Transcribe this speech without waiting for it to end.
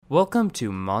Welcome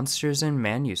to Monsters and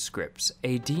Manuscripts,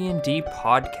 a D&D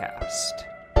podcast.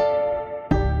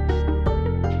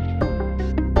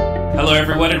 Hello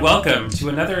everyone and welcome to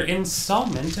another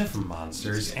installment of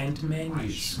Monsters and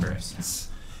Manuscripts.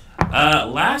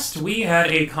 Last we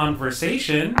had a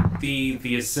conversation.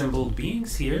 The assembled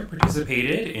beings here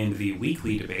participated in the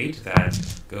weekly debate that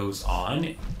goes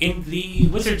on in the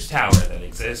Wizard's Tower that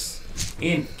exists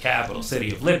in the capital city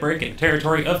of Litbrick in the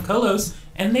territory of Kolos,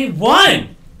 and they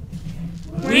won!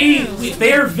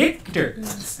 They are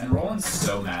victors. And Roland's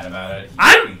so mad about it.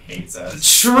 He hates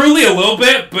us. Truly a little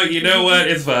bit, but you know what?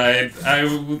 It's fine.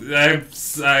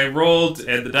 I rolled,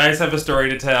 and the dice have a story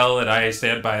to tell, and I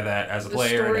stand by that as a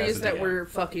player. The story and as is a that DM. we're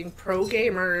fucking pro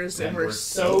gamers, and we're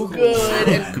so so cool. good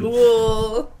and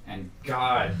cool. And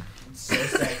God, so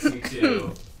sexy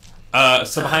too.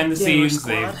 So behind the Gamer scenes,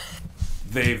 Squad.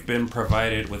 they've been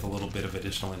provided with a little bit of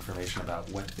additional information about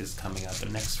what is coming up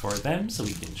next for them, so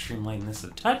we can streamline this a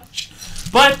touch.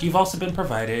 But you've also been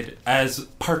provided, as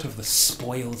part of the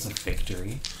spoils of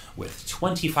victory, with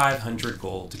 2,500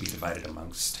 gold to be divided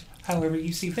amongst however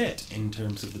you see fit in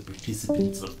terms of the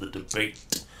participants of the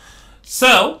debate.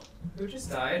 So, Who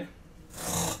just died?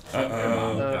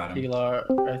 Pilar,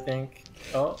 I think.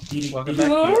 Oh, welcome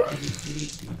Pilar? back,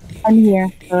 Pilar. I'm here.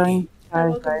 Sorry.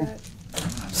 Welcome Sorry. back.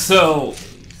 So,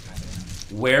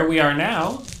 where we are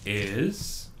now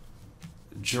is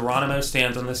Geronimo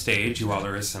stands on the stage, you all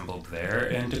are assembled there,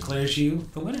 and declares you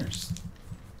the winners.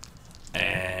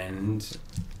 And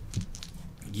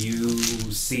you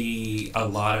see a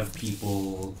lot of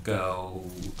people go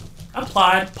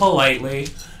applaud politely,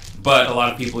 but a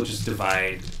lot of people just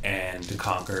divide and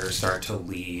conquer, start to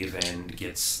leave and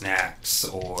get snacks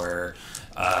or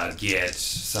get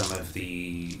some of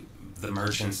the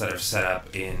merchants that have set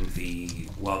up in the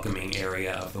welcoming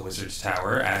area of the Wizard's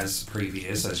Tower as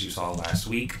previous, as you saw last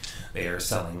week. They are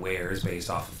selling wares based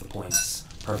off of the points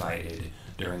provided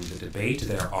during the debate.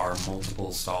 There are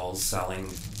multiple stalls selling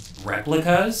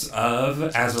replicas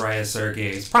of Azariah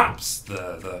Sergei's props.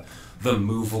 The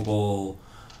movable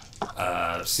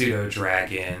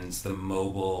pseudo-dragons, the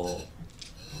mobile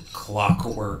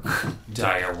clockwork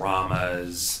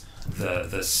dioramas,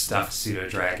 the stuffed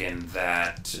pseudo-dragon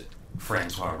that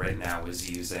Francois right now is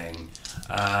using,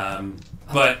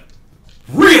 but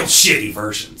real shitty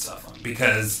versions of them,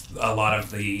 because a lot of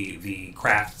the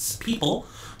crafts people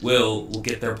will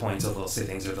get their points, or they'll say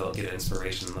things, or they'll get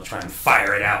inspiration, and they'll try and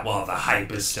fire it out while the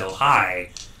hype is still high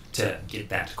to get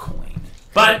that coin.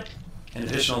 But an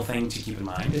additional thing to keep in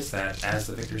mind is that as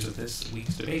the victors of this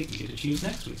week's debate, you get to choose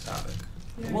next week's topic.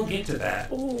 And we'll get to that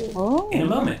Oh, in a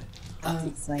moment.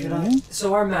 exciting.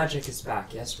 So our magic is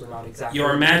back, yes? We're not exactly...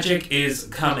 Your magic is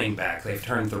coming back. They've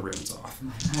turned the runes off.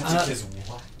 Magic is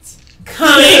what?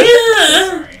 Coming!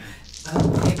 Sorry.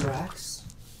 Hey, Brax.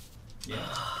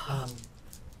 Yeah.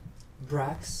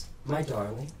 Brax, my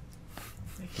darling.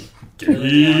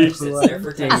 Yeet. Sits there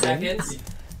for 10 seconds.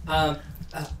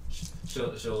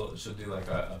 She'll do like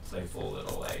a playful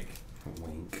little like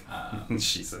Wink. she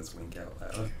She says wink out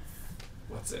loud.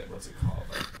 what's it called,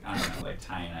 like I don't know, like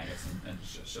tying I guess, and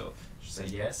she'll say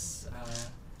yes,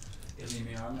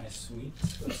 Ilimiar, my sweet.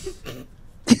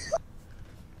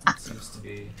 That seems to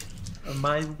be.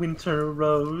 My winter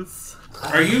rose.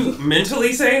 Are you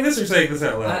mentally saying this or saying this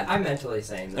out loud? I'm mentally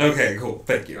saying this. Okay, cool.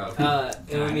 Thank you. Can I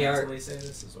Ilimiar... mentally say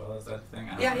this as well as that thing?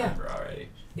 I don't Yeah. remember already.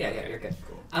 Yeah, you're good.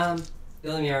 Cool.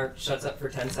 Ilimiar shuts up for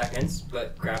 10 seconds,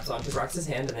 but grabs onto Brax's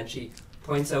hand, and then she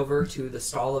points over to the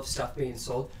stall of stuff being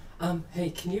sold.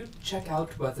 Hey, can you check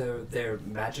out whether they're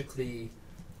magically...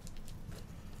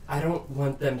 I don't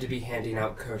want them to be handing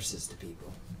out curses to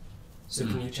people. So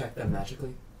can you check them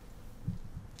magically?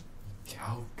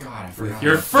 Oh God, I With forgot.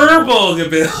 your about furbolg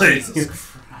ability.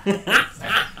 Jesus Christ.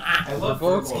 I love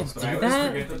Furbolgs furbolgs, can but I do always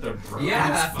that? forget that they're broken Yeah.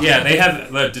 as fuck. Yeah, they have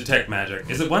the detect magic.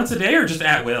 Is it once a day or just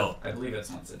at will? I believe it's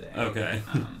once a day. Okay.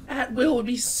 At will would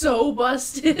be so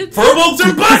busted. Furbolgs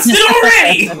are busted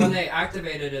already! And when they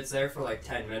activate it, it's there for like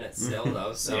 10 minutes still,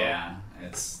 though, so... Yeah,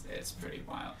 it's pretty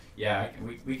wild. Yeah,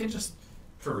 we can just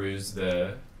peruse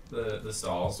the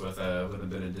stalls with a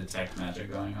bit of detect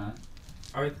magic going on.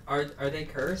 Are they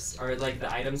cursed? Are like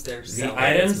the items they're The selling?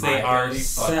 items It's they my are ability,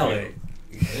 fuck selling.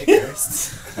 Are they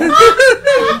cursed?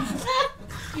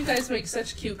 You guys make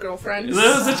such cute girlfriends.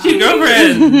 Those are cute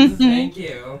girlfriends! Thank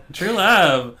you. True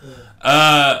love.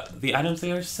 The items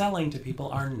they are selling to people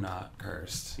are not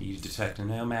cursed. You detect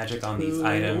no magic on these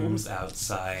items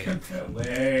outside of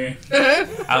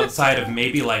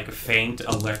maybe like faint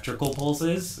electrical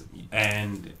pulses,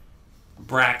 and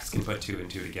Brax can put two and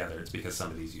two together. It's because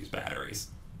some of these use batteries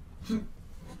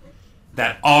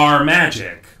that are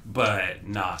magic, but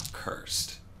not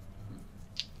cursed.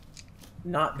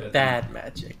 Not Good. bad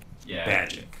magic. Yeah.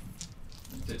 Magic.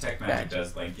 Detect magic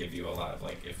does like give you a lot of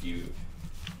like if you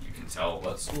can tell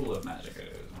what school of magic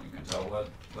it is. You can tell what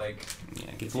like Yeah,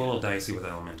 it gets a little dicey with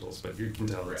elementals, but you can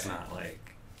tell it's Right. not like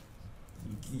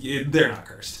they're not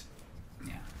cursed.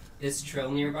 Is Trill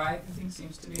nearby? everything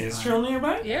seems to be. Is fine. Trill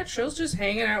nearby? Yeah, Trill's just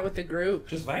hanging out with the group.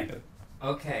 Just vibing.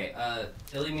 Okay,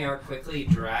 Illumiar quickly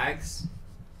drags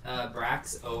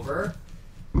Brax over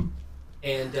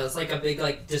and does like a big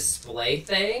like display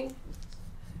thing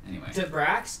Anyway. to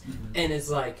Brax and is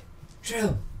like,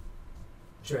 Trill,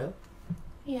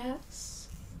 Yes.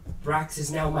 Brax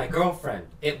is now my girlfriend.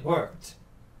 It worked.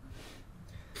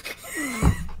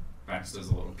 Brax does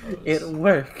a little pose. It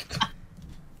worked.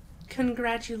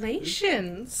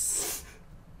 Congratulations.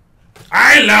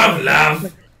 I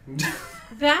love.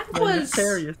 That My was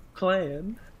nefarious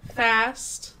plan.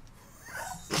 fast.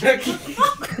 Trill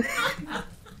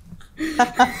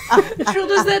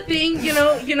does that thing, you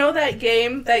know that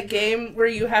game where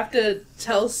you have to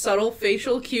tell subtle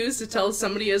facial cues to tell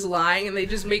somebody is lying and they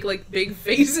just make like big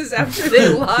faces after they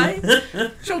lie?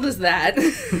 Trill does that.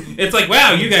 It's like,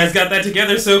 wow, you guys got that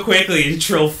together so quickly.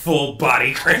 Trill full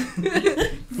body crit.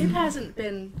 It hasn't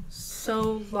been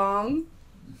so long.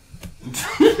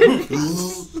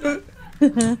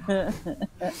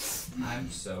 I'm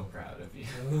so proud of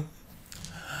you.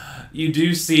 You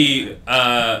do see,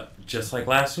 just like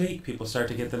last week, people start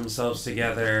to get themselves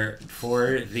together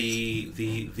for the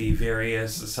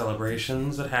various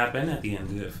celebrations that happen at the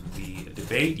end of the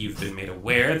debate. You've been made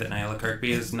aware that Nyla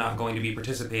Kirkby is not going to be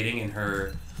participating in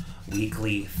her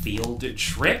weekly field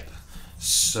trip.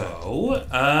 So,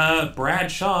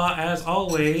 Bradshaw, as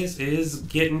always, is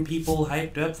getting people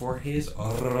hyped up for his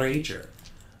rager.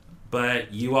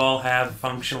 But you all have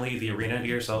functionally the arena to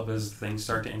yourself as things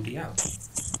start to empty out.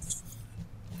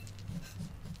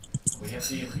 We have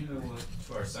the arena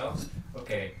to ourselves.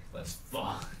 Okay, let's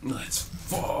fuck. Let's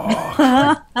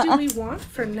fuck. Do we want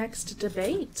for next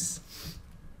debate?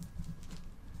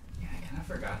 Yeah, I kind of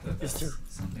forgot that Is that's there-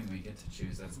 something we get to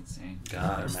choose. That's insane.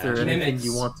 God, Is there imagine. anything Mimics.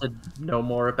 you want to know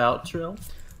more about, Trill?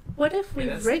 What if we Yeah,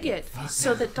 that's- rig it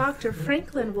so that Dr.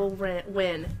 Franklin will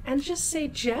win and just say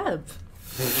Jeb?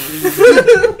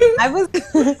 I was.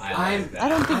 I like that. I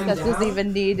don't think I'm that was down.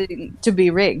 even needed to be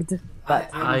rigged. But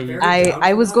I'm very I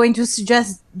down was for going to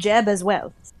suggest Jeb as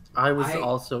well. I was I-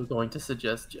 also going to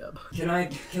suggest Jeb.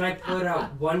 that. Can I put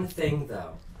out one thing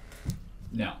though?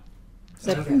 No.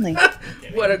 Certainly.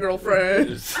 What a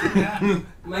girlfriend.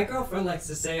 My girlfriend likes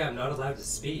to say I'm not allowed to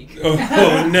speak.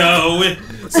 Oh no!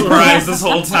 Surprise! This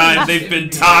whole time they've been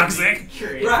toxic.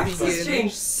 Brax has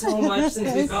changed so much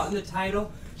since we've gotten the title.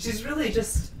 She's really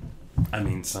just I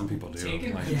mean, some people do.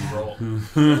 Taking Like, control.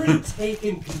 really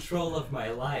taken control of my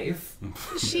life.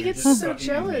 She You gets just so fucking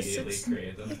jealous. Immediately It's,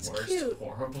 create the it's worst, cute.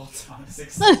 horrible toxic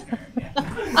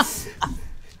scenario.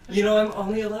 You know, I'm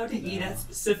only allowed to eat at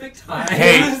specific times.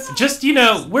 hey, just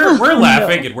we're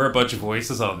laughing and we're a bunch of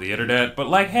voices on the internet, but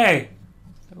like, hey,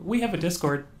 we have a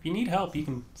Discord. If you need help, you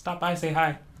can stop by, say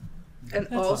hi. and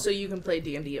That's also you can play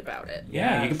D&D about it.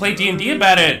 Yeah, you can play D&D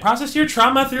about it. Process your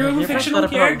trauma through You ever fictional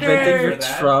thought about venting your characters.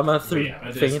 That- trauma through Yeah,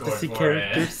 a Discord fantasy for it.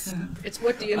 characters? It's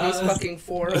what D&D's fucking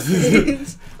for.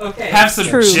 Okay. Have some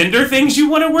True. gender things you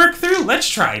want to work through? Let's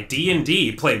try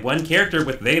D&D. Play one character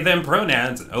with they, them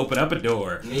pronouns and open up a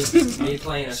door. Me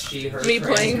playing a she, her. Me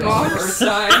trans playing girl Mox. first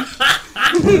time.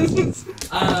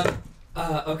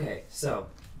 Okay, so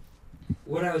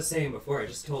what I was saying before, I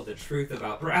just told the truth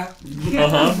about Brax.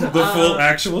 The full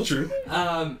actual truth.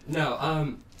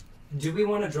 Do we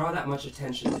want to draw that much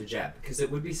attention to Jeb? Because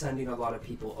it would be sending a lot of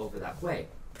people over that way.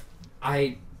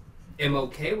 I am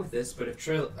okay with this, but if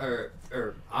Trill,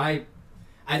 I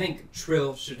think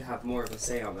Trill should have more of a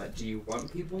say on that. Do you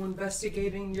want people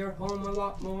investigating your home a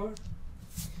lot more?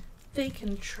 They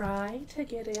can try to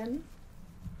get in.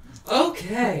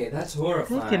 Okay, that's They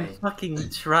horrifying. can fucking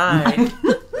try.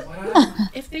 What I'm,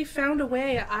 If they found a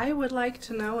way, I would like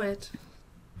to know it.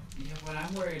 yeah, what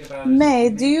I'm worried about is May,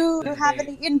 maybe do you that have they-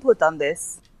 any input on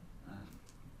this?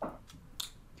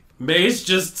 May's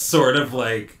just sort of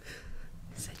like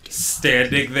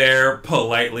standing there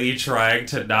politely trying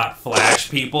to not flash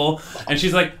people, and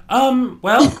she's like,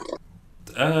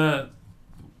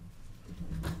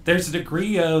 there's a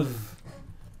degree of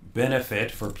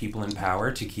benefit for people in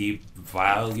power to keep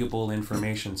valuable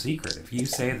information secret. If you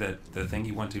say that the thing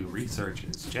you want to research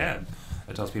is Jeb,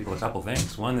 that tells people a couple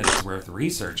things. One, that it's worth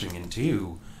researching, and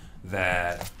two,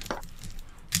 that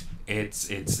it's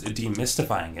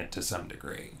demystifying it to some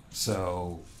degree.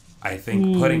 So I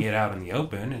think putting it out in the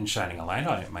open and shining a light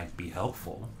on it might be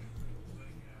helpful.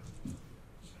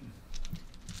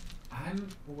 I'm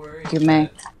worried. You may.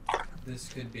 this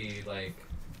could be like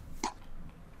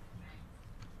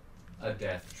a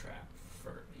death trap for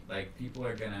me. Like people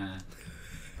are gonna,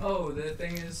 oh, the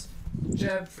thing is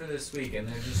Jeb for this week, and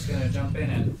they're just gonna jump in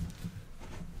and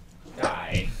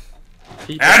die.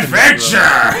 People can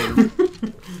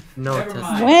Adventure! No, Never Tessa,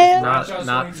 mind. Well- not Josh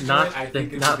not going to not do it, I thi-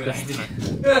 think it's not a good this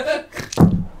idea.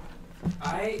 time.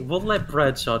 I We'll let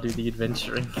Bradshaw do the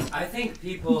adventuring. I think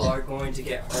people are going to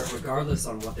get hurt regardless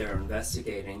on what they're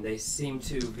investigating. They seem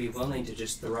to be willing to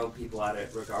just throw people at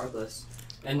it regardless.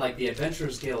 And like the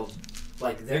Adventurers Guild,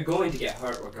 like they're going to get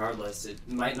hurt regardless. It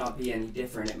might not be any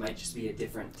different. It might just be a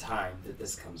different time that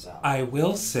this comes out. I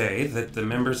will say that the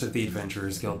members of the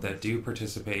Adventurers Guild that do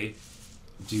participate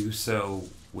do so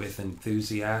with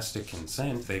enthusiastic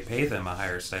consent. They pay them a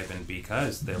higher stipend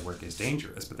because their work is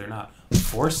dangerous, but they're not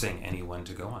forcing anyone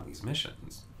to go on these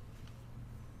missions.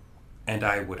 And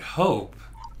I would hope...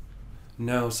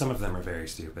 No, some of them are very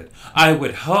stupid. I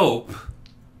would hope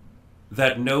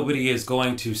that nobody is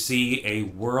going to see a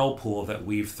whirlpool that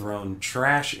we've thrown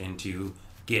trash into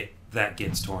that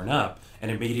gets torn up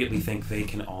and immediately think they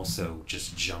can also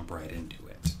just jump right into it.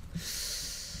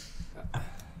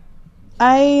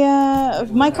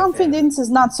 My confidence is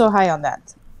not so high on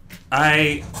that.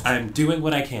 I'm doing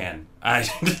what I can.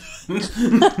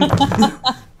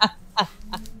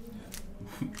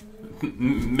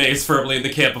 May's firmly in the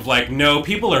camp of like, no,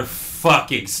 people are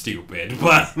fucking stupid,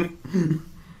 but...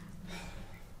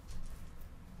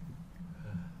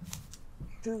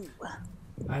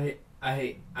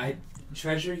 I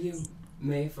treasure you,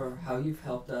 May, for how you've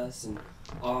helped us and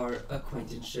our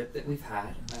acquaintanceship that we've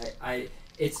had.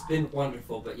 It's been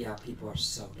wonderful, but yeah, people are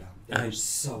so dumb. They're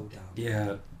so dumb.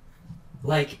 Yeah.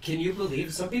 Like, can you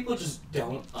believe some people just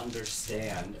don't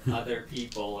understand other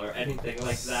people or anything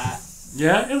like that?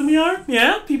 Yeah, LMR?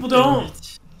 Yeah, people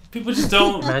don't. People just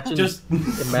don't.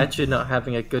 Imagine not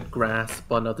having a good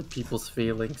grasp on other people's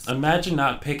feelings. Imagine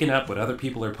not picking up what other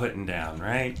people are putting down,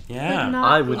 right? Yeah.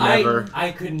 I would never.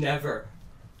 I could never.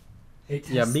 Hey,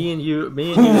 Yeah, Tesla. me and you,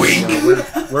 Wink.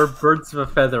 we're birds of a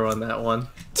feather on that one.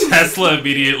 Tesla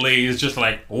immediately is just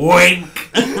like, wink!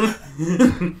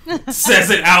 Says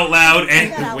it out loud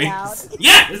and Out winks. loud.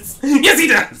 Yes! Yes, he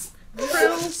does!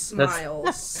 Trill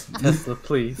smiles. Tesla,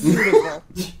 please. Beautiful.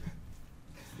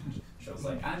 She was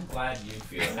like, I'm glad you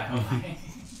feel that way.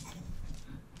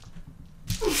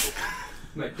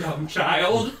 My dumb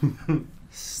child.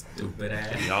 Stupid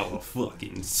ass. Y'all are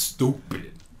fucking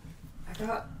stupid. I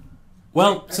got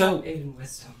Well, so, 8 in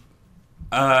wisdom.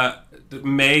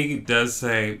 May does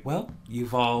say, well,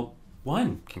 you've all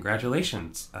won.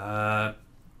 Congratulations.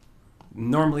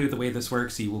 Normally the way this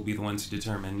works, you will be the ones to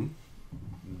determine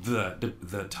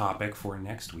the topic for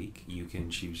next week. You can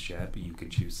choose Jeb, you could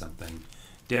choose something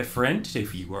different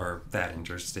if you are that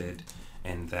interested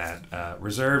in that,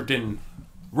 reserved in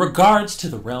regards to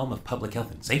the realm of public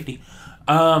health and safety.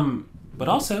 But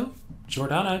also,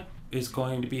 Jordana is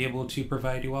going to be able to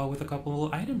provide you all with a couple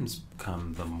items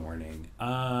come the morning.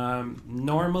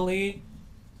 Normally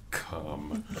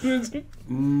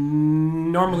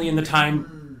in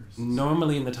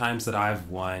the times that I've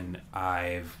won,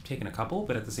 I've taken a couple,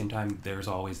 but at the same time, there's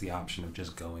always the option of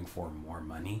just going for more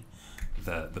money.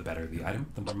 The better the item,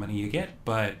 the more money you get.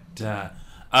 But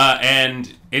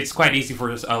and it's quite easy for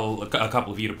a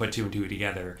couple of you to put two and two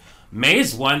together.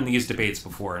 May's won these debates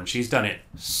before, and she's done it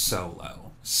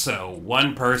solo. So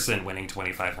one person winning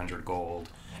 2,500 gold,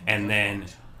 and then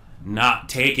not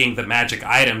taking the magic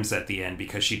items at the end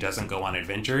because she doesn't go on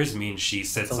adventures means she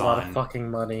sits It's a lot of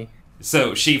fucking money.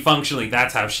 So she functionally,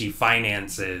 that's how she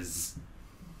finances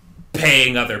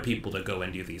paying other people to go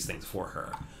and do these things for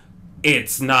her.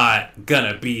 It's not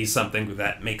gonna be something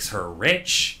that makes her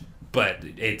rich, but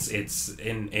it is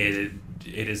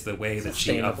the way that she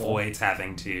Sustainable. avoids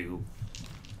having to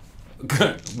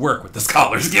work with the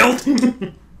Scholars Guild.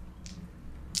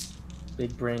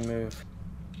 Big brain move.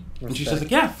 And she's just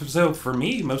like, yeah, so for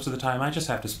me, most of the time, I just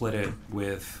have to split it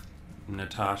with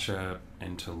Natasha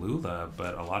and Tallulah,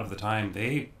 but a lot of the time,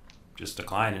 they just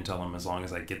decline and tell them as long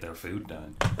as I get their food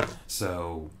done.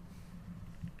 So,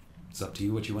 it's up to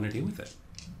you what you want to do with it.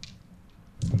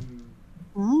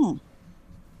 Mm.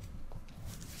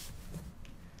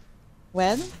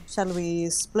 Well, shall we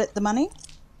split the money?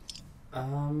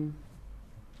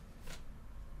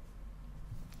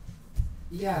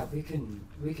 Yeah, we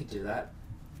could do that.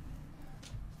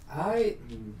 I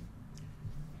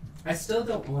still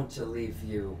don't want to leave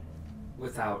you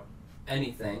without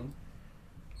anything.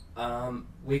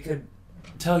 We could.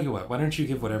 Tell you what, why don't you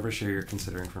give whatever share you're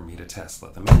considering for me to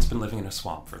Tesla? The man's been living in a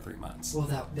swamp for 3 months. Well,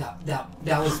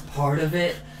 that was part of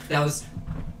it. That was,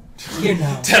 you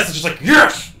know. Tesla's just like,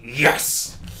 yes,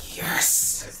 yes,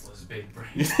 Yes! Tesla's big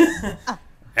brain.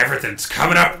 Everything's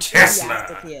coming up, Tesla!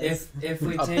 Enthusiastic he is. If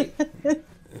we take.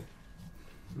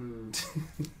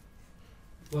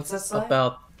 What's that slide?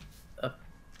 About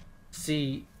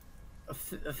see, a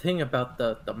thing about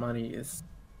the money is,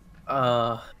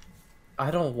 I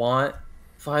don't want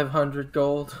 500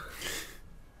 gold.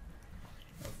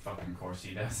 Of fucking course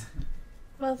he does.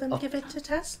 Well, then give it to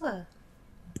Tesla.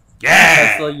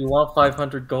 Yeah! Tesla, you want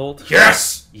 500 gold?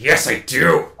 Yes! Yes, I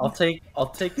do! I'll take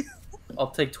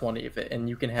 20 of it, and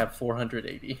you can have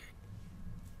 480.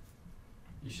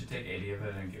 You should take 80 of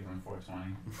it and give him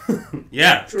 420.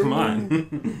 Yeah, come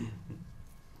on.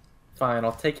 Fine,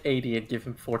 I'll take 80 and give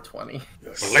him 420.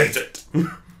 Blaze it!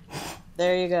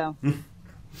 There you go.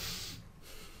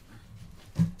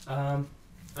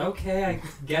 Okay, I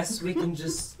guess we can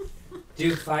just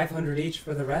do 500 each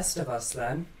for the rest of us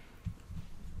then.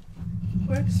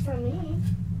 Works for me.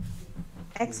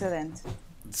 Excellent.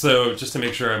 So, just to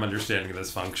make sure I'm understanding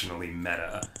this functionally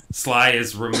meta, Sly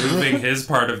is removing his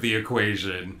part of the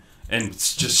equation and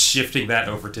just shifting that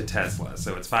over to Tesla.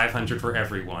 So it's 500 for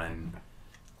everyone,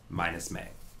 minus May.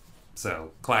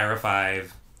 So, Clara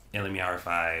 5, Illumiar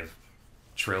 5,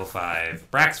 Trill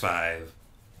 5, Brax 5,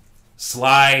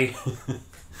 Sly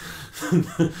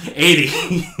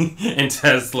 80, and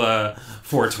Tesla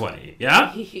 420.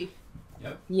 Yeah?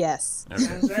 Yes. Okay.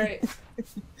 Sounds right.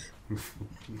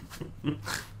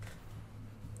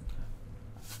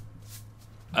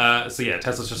 So yeah,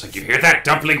 Tesla's just like, you hear that,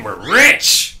 Dumpling? We're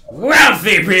rich!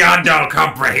 Wealthy beyond all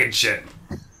comprehension!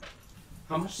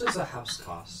 How much does a house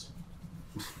cost?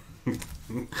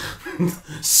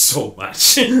 So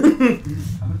much.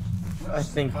 I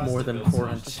think Cost more to than build so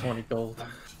much. 420 gold.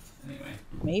 Anyway.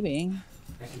 Maybe.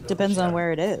 I can build Depends a on chair.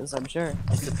 where it is, I'm sure.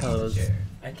 I suppose.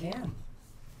 I can.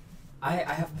 I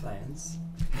have plans.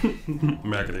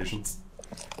 Machinations.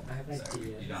 I have So,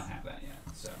 you ideas. don't have that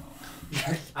yet, so...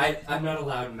 I'm not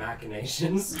allowed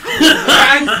machinations. Ooh,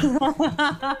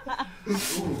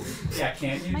 yeah,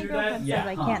 can't you My do that? girlfriend Yeah, says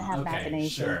I can't have okay,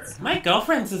 machinations. Sure. My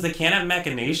girlfriend says I can't have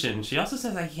machinations. She also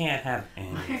says I can't have My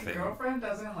anything. girlfriend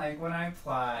doesn't like when I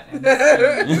plot and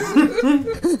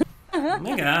Oh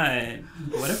my god.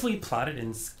 What if we plotted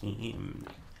and schemed?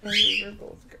 We're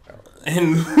both girls.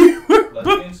 And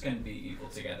lesbians can be evil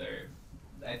together.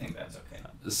 I think that's okay.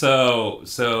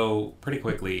 So pretty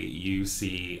quickly you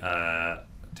see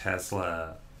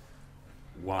Tesla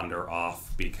wander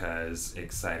off because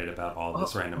excited about all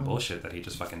this random bullshit that he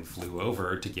just fucking flew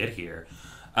over to get here.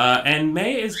 And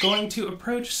May is going to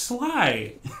approach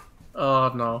Sly.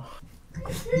 Oh no.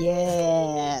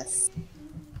 Yes.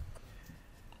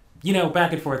 You know,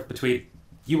 back and forth between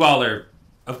you all are,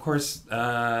 of course,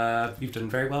 you've done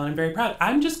very well and I'm very proud.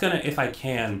 I'm just gonna, if I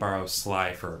can, borrow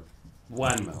Sly for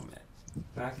one moment.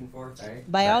 Back and forth, eh?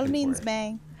 By Back all and means, forth.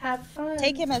 May. Have fun.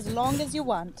 Take him as long as you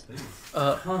want.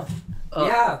 Huh. Uh,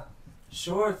 Yeah,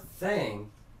 sure thing.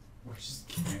 We're just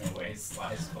giving away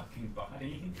Sly's fucking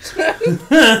body. Yes,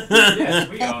 Yes,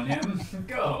 we own him.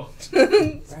 Go.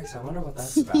 Rex, I wonder what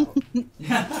that's about.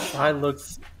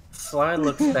 Sly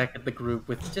looks back at the group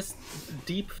with just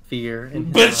deep fear in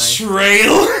his eyes.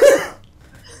 Betrayal.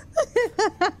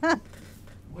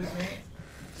 With me?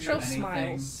 Do Show anything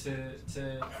smiles.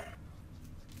 To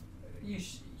you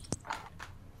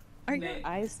Are your May-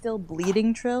 eyes still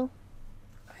bleeding, Trill?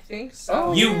 I think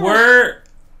so. You were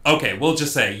okay. We'll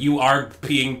just say you are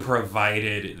being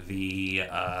provided the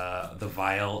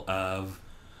vial of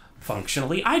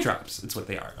functionally eye drops. It's what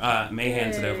they are. May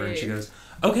hands it over and she Yay. goes,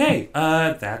 "Okay,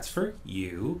 that's for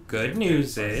you. Good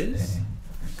news is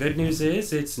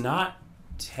it's not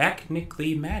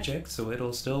technically magic, so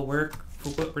it'll still work for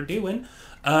what we're doing.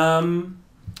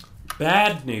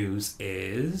 Bad news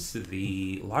is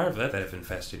the larvae that have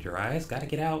infested your eyes got to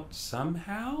get out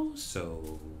somehow,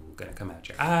 so gonna come out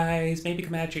your eyes, maybe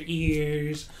come out your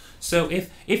ears. So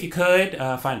if you could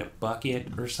find a bucket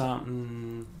or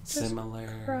something Just similar.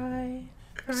 Cry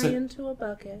So- into a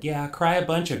bucket. Yeah, cry a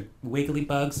bunch of wiggly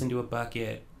bugs into a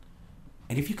bucket.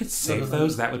 And if you could save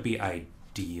those, that would be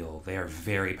ideal. They are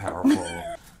very powerful.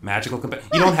 Magical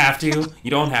you don't have to. You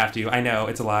don't have to. I know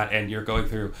it's a lot, and you're going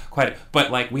through quite.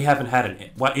 But like, we haven't had an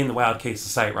in the wild case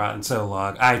of sight rot in so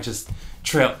long. I just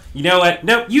Trill. You know what?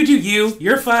 No, you do you.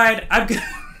 You're fine. I'm good.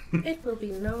 It will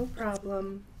be no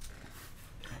problem.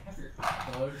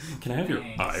 Can I have your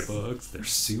Thanks. eye bugs? They're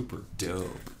super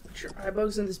dope. Put your eye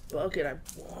bugs in this bucket. I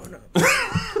wanna.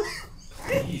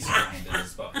 He's trying to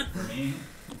this bucket for me.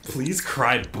 Please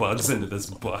cry bugs into this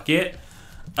bucket.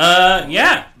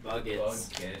 Yeah. Buggets.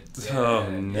 Bucket. Oh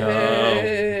Yeah. no.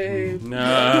 Hey.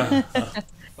 No.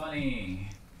 Funny.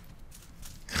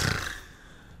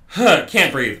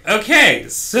 Can't breathe. Okay,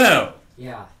 so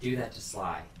Yeah, do that to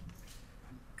Sly.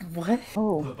 What?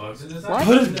 Oh, Put bugs in his What? eyes.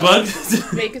 put his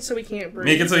bugs. Make it so we can't breathe.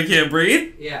 Make it so he can't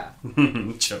breathe. Yeah.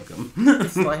 Choke him.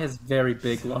 Sly has very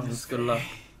big lungs. Good luck.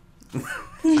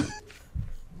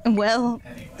 well,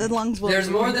 Anyway. the lungs will. There's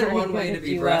do more than very one good way to if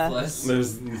be you, breathless.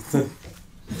 There's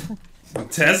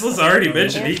Tesla's already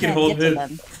mentioned he air can can't hold get to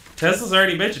his. them. Tesla's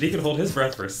already mentioned he can hold his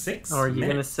breath for 6 Are you gonna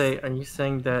minutes. say? Are you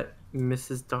saying that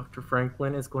Mrs. Dr.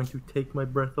 Franklin is going to take my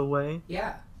breath away?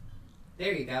 Yeah.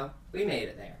 There you go. We made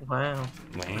it there. Wow.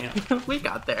 Wow. We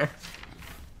got there.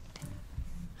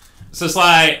 So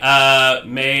Sly,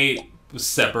 May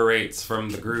separates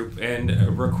from the group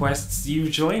and requests you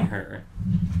join her.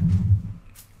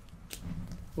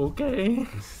 Okay.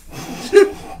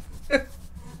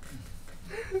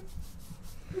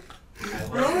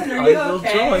 Rowan, I are you will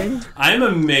okay? join. I'm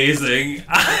amazing. You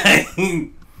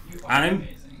are I'm-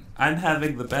 amazing. I'm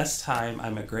having the best time.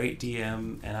 I'm a great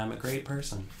DM and I'm a great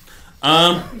person.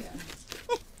 Yeah.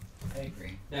 I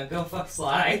agree. Now go fuck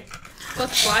Sly.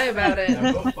 Let's fly about it.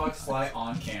 Now go fuck Sly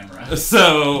on camera.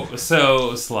 So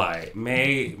Sly,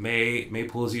 May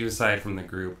pulls you aside from the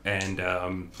group and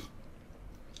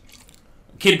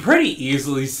can pretty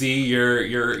easily see you're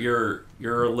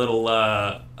a little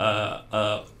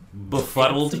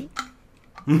befuddled.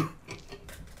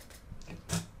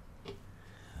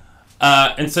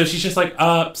 And so she's just like,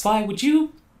 Sly, would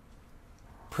you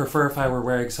prefer if I were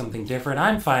wearing something different?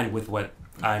 I'm fine with what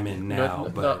I'm in now,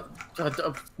 but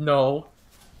No.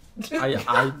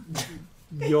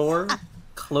 Your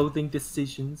clothing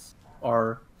decisions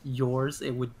are yours.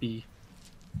 It would be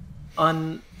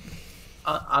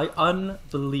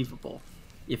unbelievable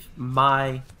if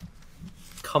my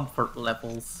comfort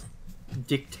levels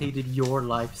dictated your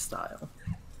lifestyle.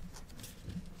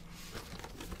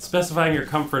 specifying your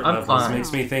comfort I'm levels fine.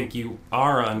 makes me think you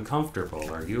are uncomfortable.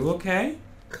 Are you okay?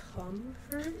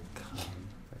 Comfort?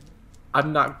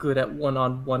 I'm not good at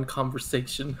one-on-one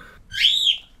conversation.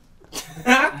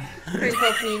 Cream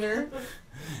puff neither.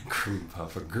 Cream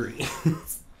puff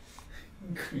agrees.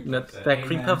 That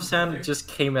cream puff sound just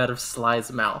came out of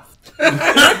Sly's mouth.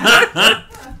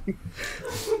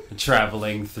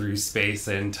 Traveling through space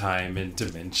and time and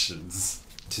dimensions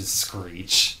to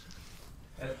screech.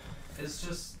 It's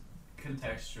just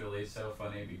contextually so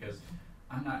funny because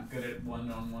I'm not good at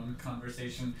one-on-one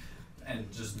conversation and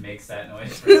just makes that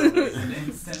noise for no reason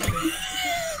instantly.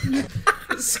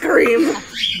 Scream.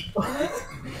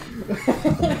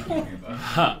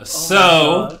 Huh.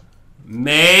 So,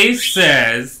 May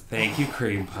says, thank you,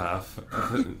 Cream Puff.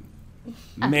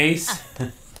 May,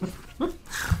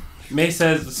 May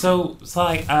says, so,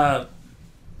 Sly,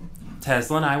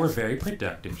 Tesla and I were very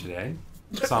productive today.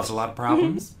 Solved a lot of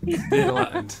problems. Did a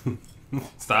lot.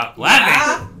 Stop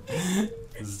laughing!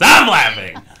 Stop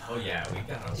laughing! Oh yeah, we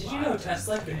got a Did lot you know of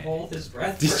Tesla can information. hold his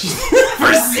breath Did for you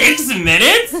for 6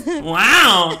 minutes?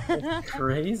 Wow.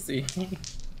 Crazy.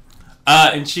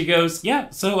 And she goes, yeah.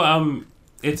 So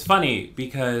it's funny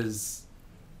because,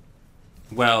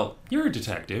 well, you're a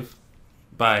detective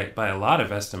by a lot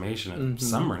of estimation of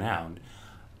some renown.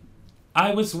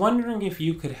 I was wondering if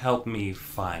you could help me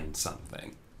find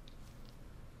something.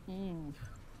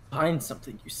 Find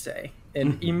something, you say,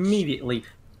 and immediately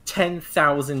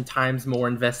 10,000 times more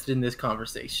invested in this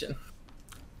conversation.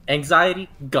 Anxiety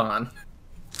gone.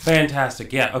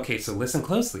 Fantastic. Yeah. Okay. So listen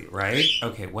closely, right?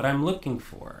 Okay. What I'm looking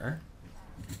for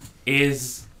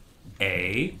is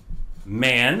a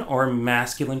man or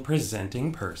masculine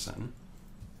presenting person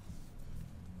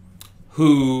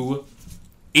who,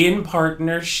 in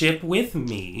partnership with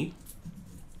me,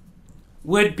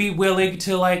 would be willing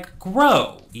to like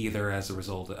grow, either as a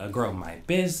result of grow my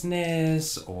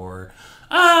business or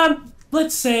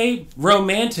let's say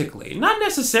romantically, not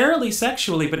necessarily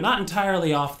sexually, but not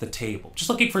entirely off the table. Just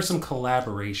looking for some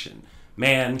collaboration.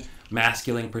 Man,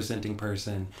 masculine presenting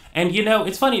person. And you know,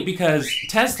 it's funny because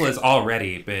Tesla's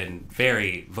already been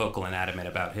very vocal and adamant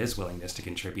about his willingness to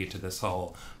contribute to this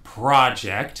whole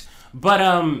project. But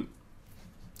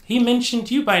he mentioned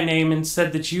you by name and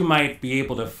said that you might be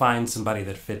able to find somebody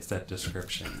that fits that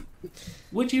description.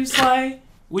 Would you, Sly?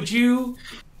 Would you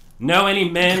know any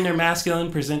men or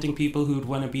masculine presenting people who'd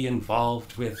want to be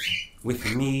involved with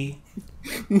me?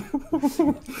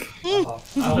 Oh,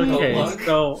 I'll go Okay, look.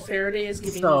 so Faraday is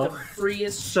giving So- you the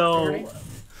freest. so Faraday,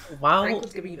 while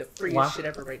Franklin's giving you the freest Wow. shit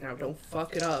ever right now. Don't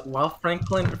fuck it up. while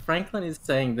Franklin is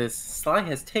saying this, Sly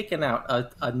has taken out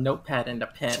a notepad and a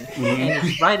pen and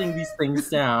he's writing these things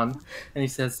down. And he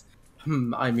says,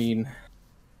 I mean,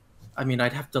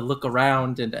 I'd have to look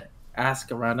around and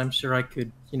ask around. I'm sure I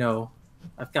could,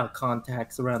 I've got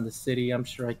contacts around the city. I'm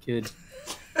sure I could.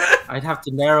 I'd have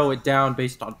to narrow it down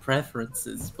based on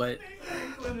preferences, but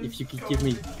if you could give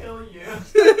me,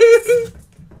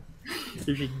 if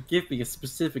you could give me a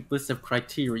specific list of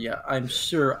criteria, I'm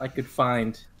sure I could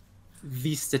find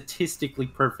the statistically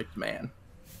perfect man.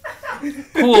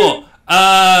 Cool.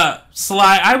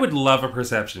 Sly, I would love a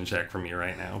perception check from you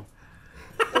right now.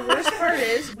 The worst part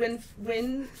is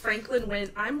when Franklin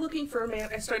went, I'm looking for a man.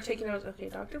 I started taking notes. Okay,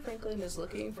 Dr. Franklin is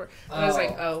looking for. And I was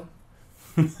like, oh.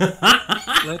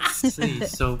 Let's see.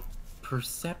 So,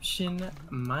 perception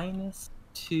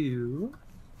 -2,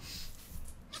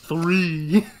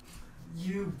 3.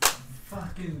 You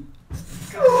fucking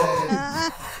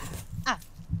god.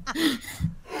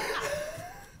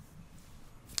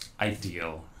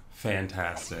 Ideal.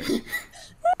 Fantastic.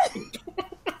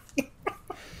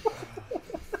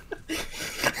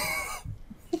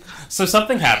 So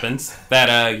something happens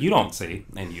that you don't see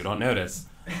and you don't notice.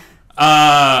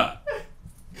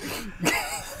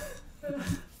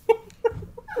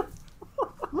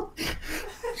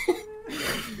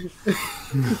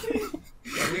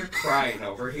 You're crying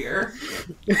over here.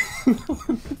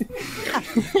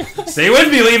 Stay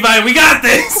with me, Levi. We got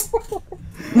this.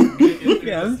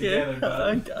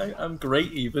 Yeah, I'm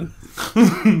great even.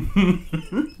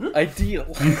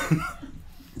 Ideal.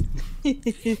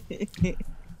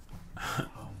 Oh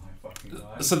my fucking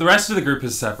god. So the rest of the group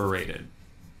is separated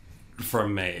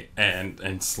from May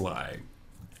and Sly.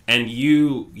 And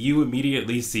you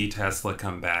immediately see Tesla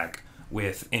come back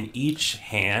with in each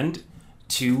hand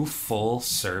 2 full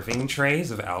serving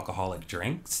trays of alcoholic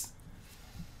drinks.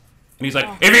 And he's like,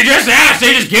 if you just ask,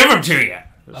 they just give them to you.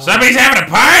 Somebody's having a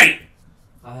party.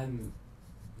 And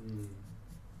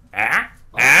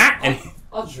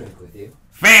I'll drink with you.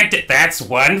 that's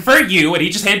one for you, and he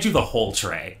just hands you the whole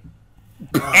tray.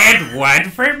 And one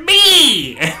for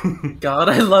me. God,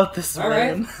 I love this All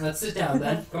man. right, let's sit down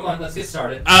then. Come on, let's get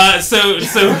started. So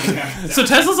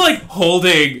Tesla's like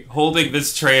holding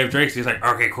this tray of drinks. He's like,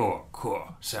 okay, cool.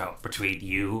 So between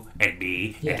you and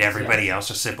me and everybody else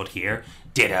assembled here,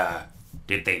 did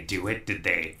they do it?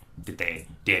 Did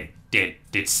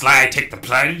Sly take the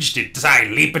plunge? Did Sly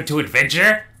leap into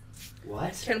adventure?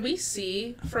 What? Can we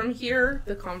see from here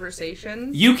the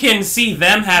conversation? You can see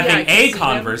them having I can a see them.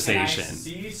 conversation. Can I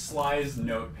see Sly's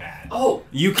notepad? Oh,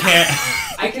 You can't.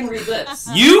 I can read lips.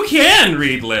 You can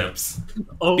read lips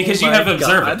Oh because you my have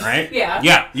observant, God. right? Yeah.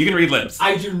 Yeah, you can read lips.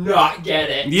 I do not get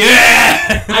it.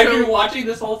 Yeah. I've been watching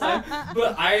this whole time,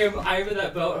 but I'm in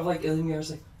that boat of like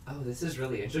Illumine's like, oh, this is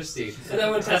really interesting. And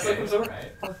then when Tesla comes over,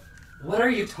 Right. what are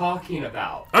you talking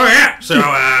about? Oh yeah. So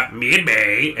me and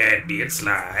May and me and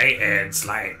Sly and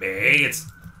May. It's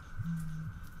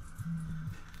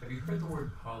Have you heard the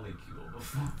word polycule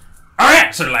before? oh yeah.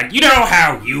 So like you know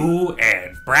how you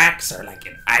and Brax are like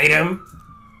an item.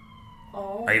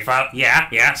 Oh. Are you follow?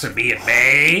 Yeah. So me and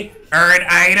May are an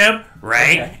item,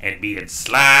 right? Okay. And me and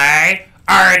Sly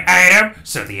are an item.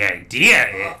 So the idea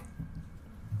is.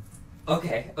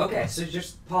 Okay, so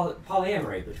just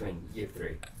polyamory between you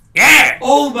three. Yeah!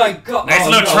 Oh my god! Nice oh,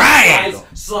 little no, triangle.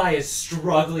 Sly is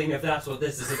struggling if that's what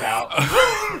this is about.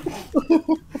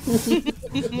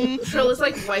 Trill is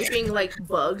like wiping like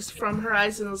bugs from her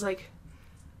eyes and was like,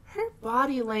 her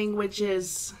body language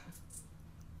is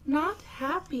not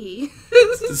happy.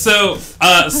 So,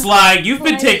 Sly, you've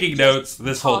been taking notes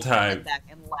this whole time. Back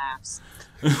and laughs.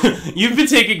 You've been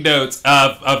taking notes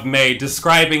of May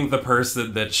describing the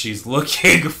person that she's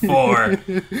looking for.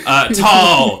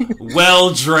 Tall,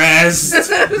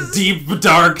 well-dressed, deep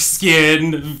dark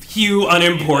skin, hue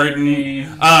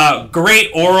unimportant,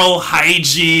 great oral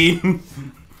hygiene.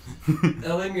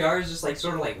 Illumiar is just like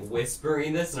sort of like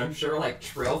whispering this, and I'm sure like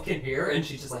Trill can hear, and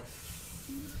she's just like,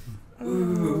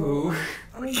 ooh.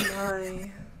 Oh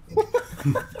my.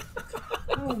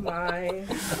 Oh my.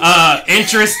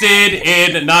 Interested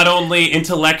in not only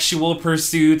intellectual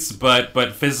pursuits, but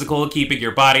physical, keeping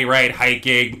your body right,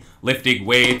 hiking, lifting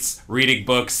weights, reading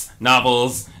books,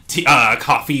 novels,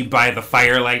 coffee by the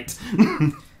firelight.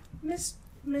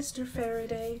 Mr.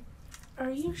 Faraday, are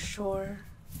you sure?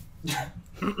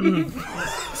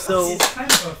 So, He's kind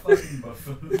of a fucking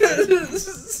buffoon.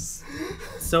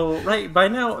 so right by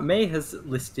now, May has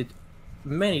listed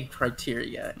many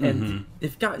criteria, and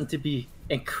they've gotten to be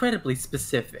incredibly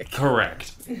specific.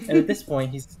 Correct. And at this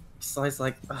point, he's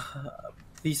like,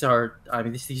 these are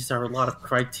a lot of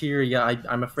criteria.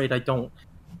 I'm afraid I don't.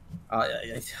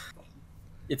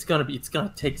 It's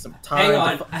gonna take some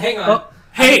time. Hang on. Oh,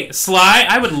 Hey, Sly,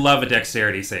 I would love a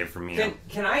dexterity save from you.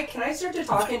 Can I start to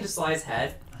talk into Sly's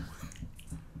head?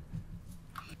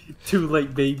 too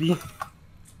late, baby.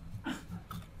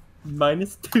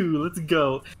 -2. Let's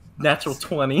go. Natural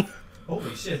 20.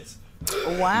 Holy shit.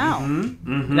 Wow.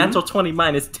 Natural 20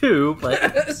 -2,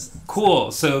 but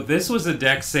Cool. So this was a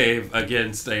dex save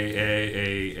against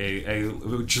a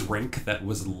drink that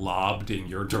was lobbed in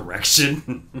your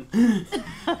direction.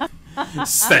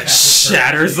 That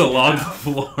shatters along the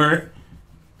floor.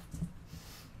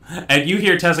 And you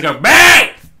hear Tessa go,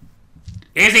 "May!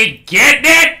 Is he getting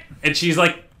it?" And she's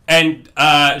like, I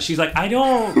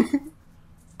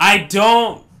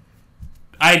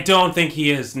don't think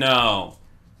he is. No,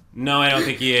 I don't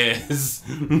think he is.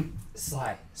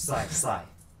 Sly.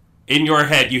 In your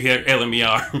head, you hear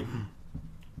Elimiar.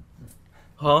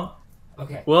 huh?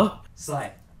 Okay. What?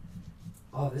 Sly.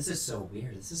 Oh, this is so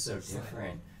weird. This is so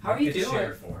different. How are you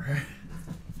doing?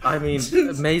 I mean,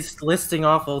 May's listing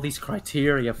off all these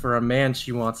criteria for a man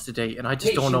she wants to date, and I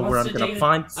just don't know where I'm gonna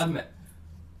find.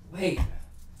 Wait.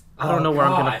 I don't know where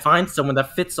I'm gonna find someone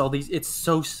that fits all these. It's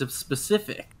so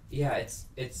specific. Yeah,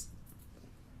 it's.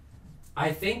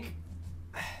 I think,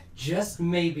 just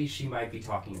maybe she might be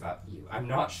talking about you. I'm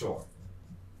not sure,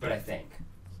 but I think.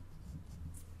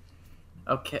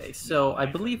 Okay, so I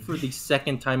believe for the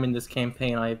second time in this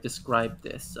campaign, I have described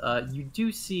this. You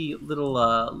do see a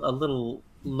little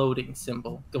loading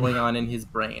symbol going on in his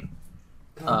brain.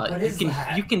 God, what is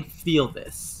that? You can feel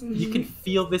this. You can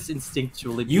feel this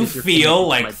instinctually. You because you're feel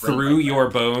connected to my like brain through like your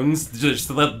that. bones, just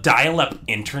the dial-up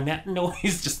internet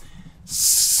noise just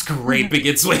scraping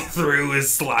its way through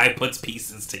as Sly puts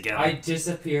pieces together. I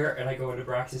disappear and I go into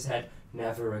Brax's head.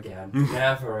 Never again.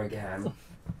 Never again.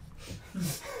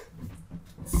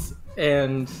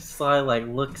 And Sly like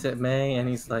looks at May and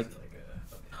he's like,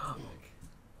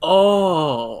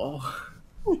 "Oh."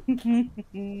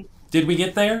 Did we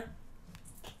get there?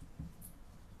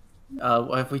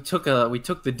 We took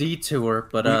the detour,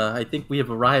 but I think we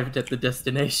have arrived at the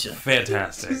destination.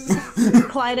 Fantastic.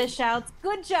 Clyda shouts,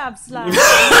 "Good job, Sly!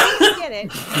 You get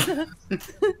it.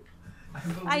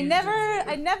 I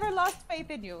never lost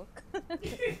faith in you."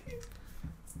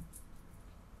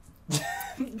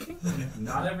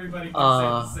 Not everybody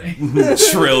can say the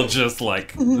same. Trill just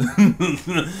like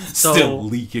So- still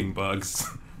leaking bugs.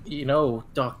 You know,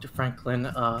 Dr.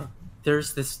 Franklin,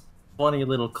 there's this funny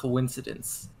little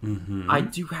coincidence. I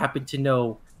do happen to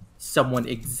know someone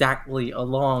exactly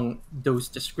along those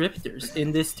descriptors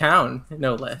in this town,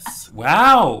 no less.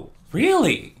 Wow,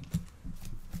 really?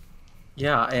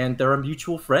 Yeah, and they're a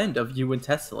mutual friend of you and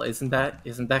Tesla. Isn't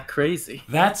that crazy?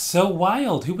 That's so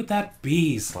wild. Who would that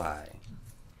be, Sly?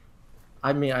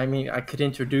 I mean, I could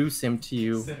introduce him to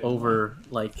you over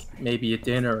like maybe a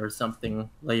dinner or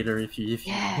something later if you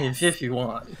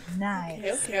want.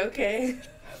 Nice. Okay.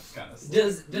 That's kind of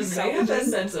Does May have a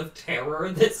sense of terror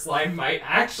that Sly might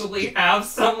actually have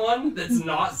someone that's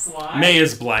not Sly? May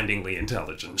is blindingly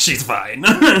intelligent. She's fine.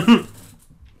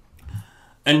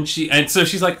 and so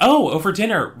she's like, "Oh, over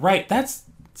dinner, right? That's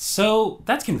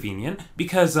convenient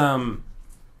because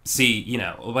see, you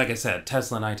know, like I said,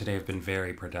 Tesla and I today have been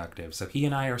very productive. So he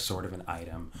and I are sort of an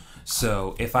item.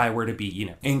 So if I were to be, you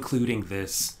know, including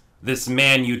this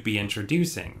man you'd be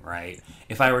introducing, right?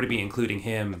 If I were to be including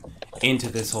him into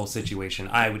this whole situation,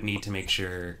 I would need to make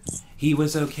sure he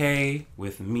was okay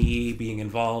with me being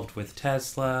involved with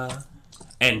Tesla.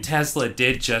 And Tesla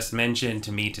did just mention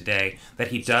to me today that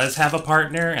he does have a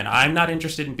partner, and I'm not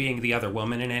interested in being the other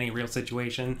woman in any real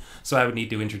situation, so I would need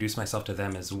to introduce myself to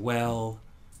them as well.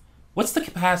 What's the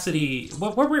capacity?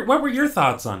 What were your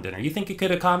thoughts on dinner? You think it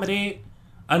could accommodate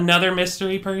another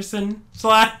mystery person,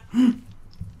 Sly?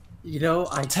 You know,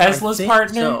 Tesla's I think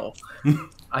partner? So.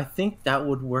 I think that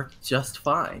would work just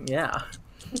fine. Yeah.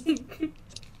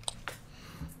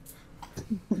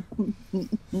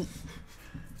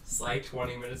 Sly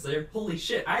 20 minutes later. Holy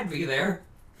shit, I'd be there.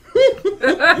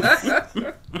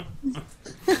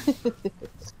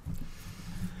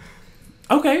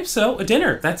 Okay, so a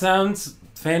dinner. That sounds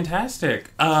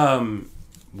fantastic.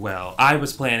 Well, I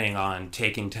was planning on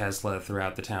taking Tesla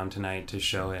throughout the town tonight to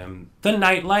show him the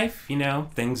nightlife. You know,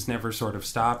 things never sort of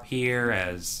stop here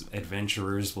as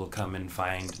adventurers will come and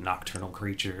find nocturnal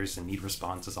creatures and need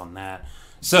responses on that.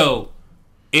 So,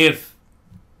 if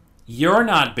you're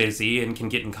not busy and can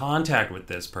get in contact with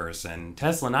this person,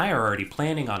 Tesla and I are already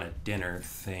planning on a dinner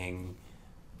thing.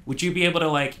 Would you be able to,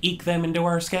 like, eke them into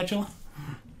our schedule?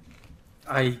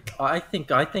 I think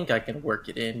I can work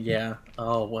it in. Yeah.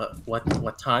 Oh,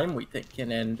 what time we thinking,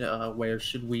 and where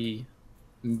should we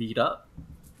meet up?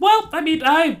 Well, I mean,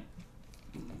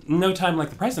 no time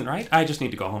like the present, right? I just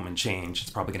need to go home and change. It's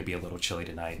probably going to be a little chilly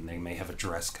tonight, and they may have a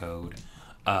dress code.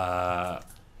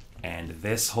 And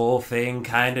this whole thing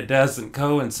kind of doesn't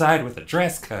coincide with a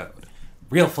dress code.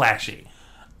 Real flashy.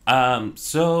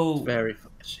 So Very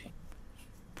flashy.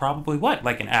 probably what,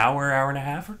 like an hour, hour and a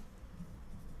half?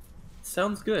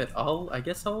 Sounds good. I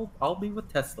guess I'll be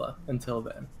with Tesla until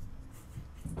then.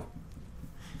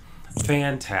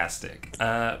 Fantastic.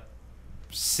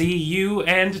 See you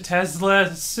and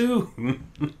Tesla soon.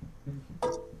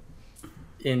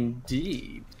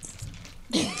 Indeed.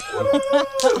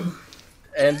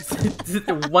 And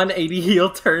the 180 heel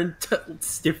turn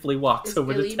stiffly walks Is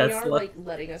over to Illymiar, Tesla. like,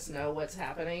 letting us know what's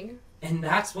happening? And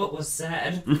that's what was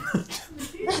said.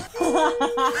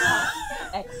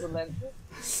 Excellent.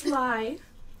 Sly.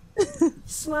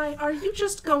 Sly, are you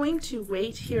just going to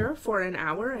wait here for an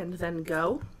hour and then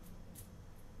go?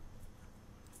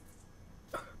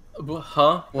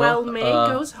 Huh? While May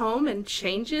goes home and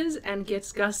changes and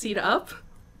gets gussied up?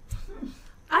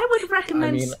 I would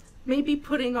recommend maybe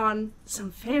putting on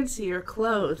some fancier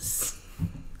clothes.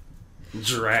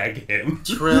 Drag him.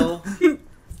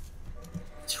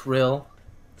 Trill.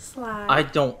 Sly. I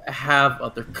don't have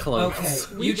other clothes.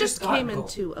 Okay, We you just got came gold.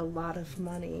 into a lot of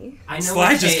money. I know.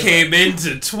 Sly just Taylor. came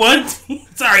into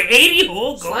 80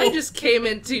 whole gold. Sly just came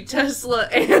into Tesla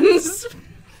and...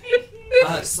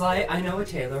 Sly, I know a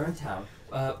tailor in town.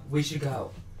 We should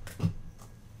go.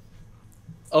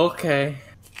 Okay.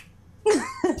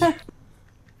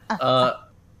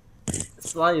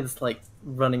 Sly is like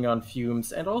running on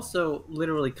fumes, and also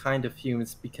literally kind of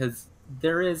fumes because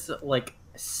there is like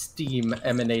steam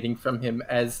emanating from him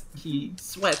as he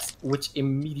sweats, which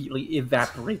immediately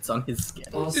evaporates on his skin.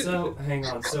 Also, hang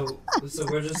on. So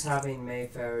we're just having May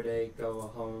Faraday go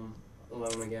home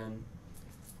alone again.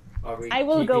 Are we I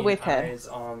will go keeping with her. eyes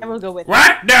on- I will go with her.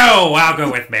 What? No, I'll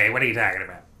go with May. What are you talking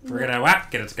about? We're gonna what?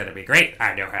 It's gonna be great.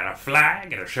 I know how to fly.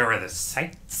 Gonna show her the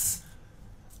sights.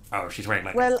 Oh, she's wearing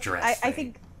like Well, a dress. I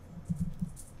thing. think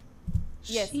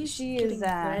yes, She's she getting is.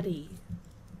 ready.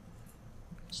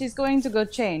 She's going to go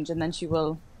change, and then she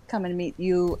will come and meet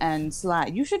you and Sly.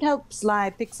 You should help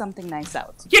Sly pick something nice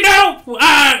out. You know,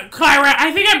 Clara,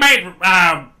 I think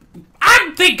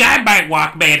I might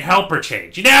walk May and help her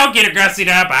change. You know, get her gussied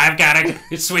up. I've got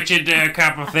to switch into a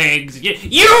couple things.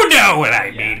 You know what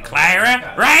I mean,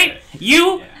 Clara, right?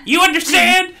 You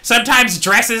understand? Sometimes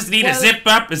dresses need a zip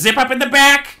up in the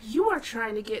back. You are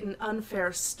trying to get an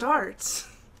unfair start.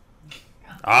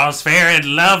 All's fair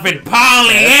in love and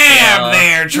polyam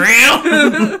there, Trill.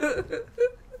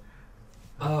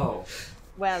 Oh.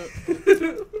 Well,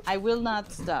 I will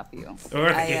not stop you.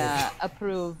 Okay. I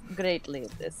approve greatly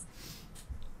of this.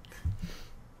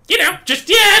 You know, just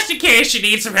in case you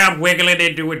need some help wiggling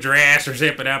into a dress or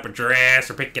zipping up a dress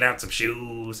or picking out some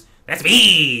shoes. That's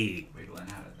me. Wiggling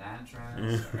out of that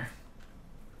dress. Or...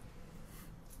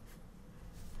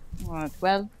 Alright,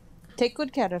 well, take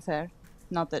good care of her.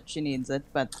 Not that she needs it,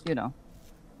 but you know.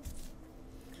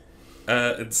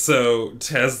 So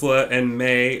Tesla and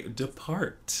May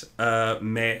depart.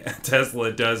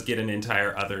 Tesla does get an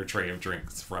entire other tray of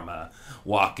drinks from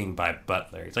walking by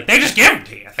Butler. He's like, they just give them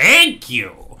to you. Thank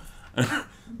you.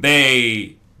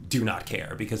 They do not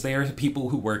care because they are people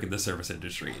who work in the service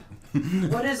industry.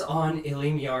 What is on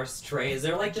Illymiar's tray? Is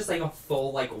there like just like a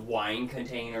full like wine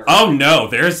container? Oh no,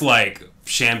 there's like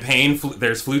champagne,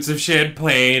 there's flutes of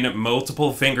champagne,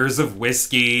 multiple fingers of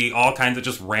whiskey, all kinds of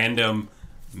just random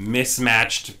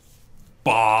mismatched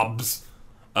bobs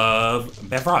of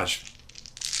beverage.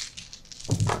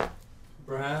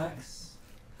 Brax,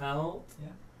 help.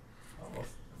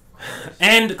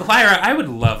 And Clara, I would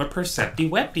love a Percepti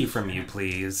Wepti from you,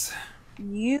 please.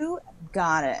 You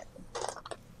got it.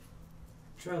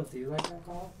 Trill, do you like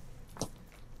alcohol?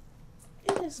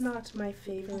 It is not my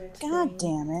favorite God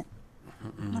thing. damn it.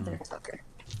 Motherfucker.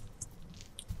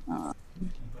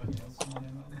 Anybody else want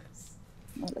in on this?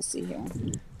 Let's see here.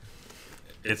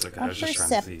 It's okay, A I was just trying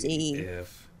to see Percepti.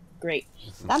 if... Great.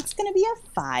 That's gonna be a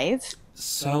 5.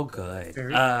 So good.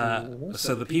 Very cool.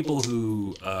 So the people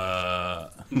who,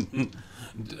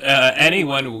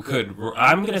 anyone who could,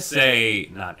 I'm gonna say,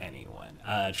 not anyone.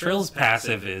 Trill's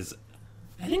passive is,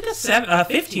 I think a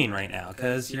 15 right now,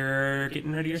 because you're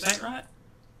getting rid of your sight rot.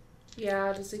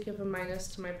 Yeah, does it give a minus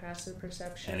to my passive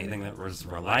perception? Anything that was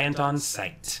reliant on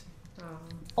sight. Oh. 'Cause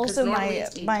Also, normally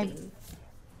it's my 18.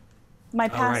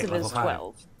 passive level is 5.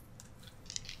 12.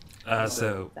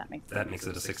 So That makes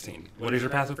it a 16. What is your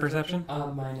passive perception?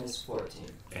 Mine is 14.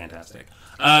 Fantastic.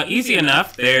 Easy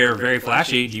enough. They're very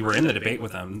flashy. You were in the debate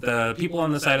with them. The people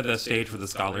on the side of the stage for the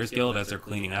Scholars Guild, as they're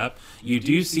cleaning up, you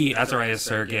do see Azariah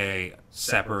Sergei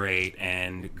separate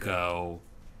and go,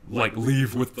 like,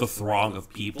 leave with the throng of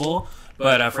people.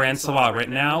 But Francois right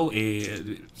now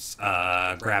is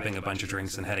grabbing a bunch of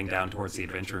drinks and heading down towards the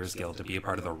Adventurers Guild to be a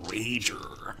part of the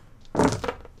Rager.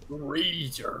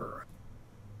 Rager.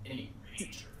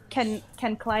 Can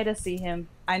Clyda see him?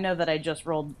 I know that I just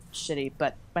rolled shitty,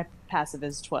 but my passive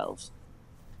is 12.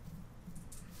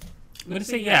 I'm gonna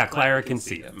say yeah, Clara can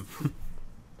see him.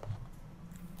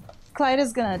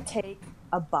 Clyda's gonna take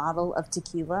a bottle of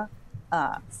tequila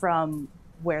from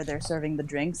where they're serving the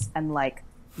drinks and like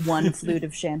one flute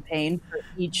of champagne for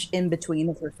each in between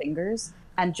of her fingers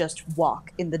and just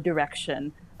walk in the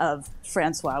direction of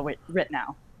Francois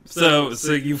Ritnow. So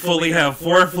you fully have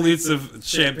 4 flutes of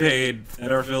champagne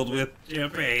that are filled with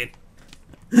champagne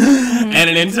and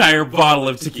an entire bottle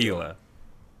of tequila.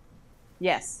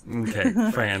 Yes. Okay,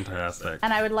 fantastic.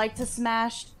 And I would like to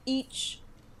smash each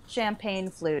champagne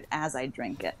flute as I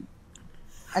drink it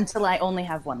until I only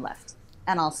have one left.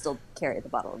 And I'll still carry the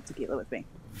bottle of tequila with me.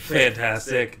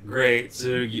 Fantastic, great.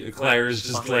 So Claire's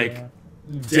just like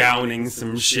downing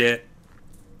some shit.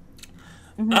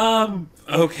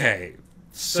 Okay.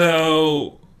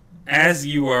 So as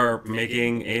you are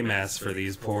making a mess for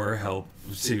these poor help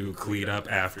to clean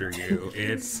up after you,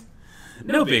 it's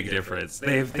no big difference.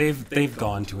 They've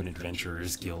gone to an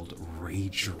Adventurers Guild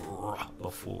Rager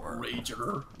before.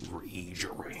 Rager.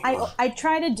 I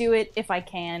try to do it if I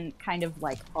can, kind of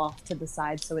like off to the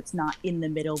side, so it's not in the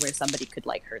middle where somebody could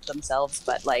like hurt themselves.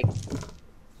 But like,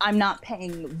 I'm not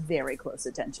paying very close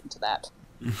attention to that.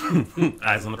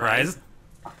 Eyes on the prize.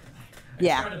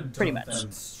 Yeah, try to pretty dump much.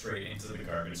 them straight into the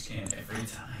garbage can every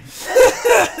time.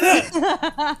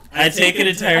 I take an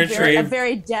entire tray. A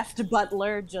very deft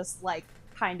butler just like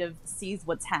kind of sees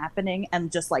what's happening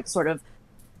and just like sort of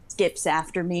skips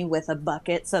after me with a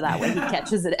bucket so that way he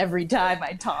catches it every time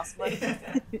I toss one.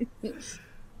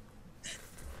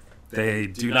 They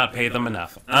do not pay them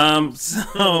enough.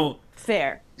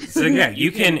 Fair. So yeah,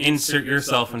 you can insert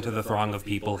yourself into the throng of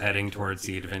people heading towards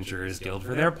the Adventurers Guild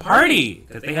for their party,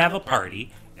 because they have a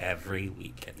party every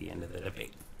week at the end of the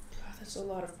debate. God, that's a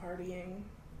lot of partying.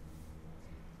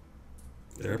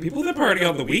 There are people that party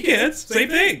on the weekends. Same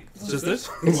thing. It's just this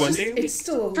one day. It's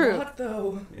still a True. lot,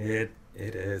 though. It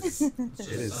is. It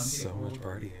is Some so people, much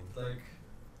partying. Like,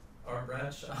 our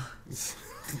Bradshaw.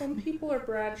 Some people are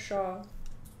Bradshaw.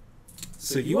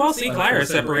 So you all see Clara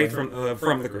separate from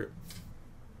the group.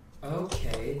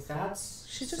 Okay, that's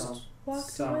She just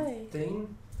walked away.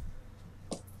 something.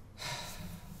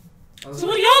 So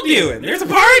what are y'all doing? There's a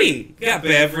party. You got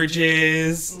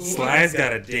beverages. Sly's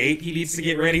got a date he needs to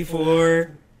get ready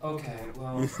for. Okay,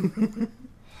 well,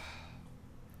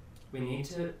 we need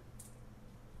to.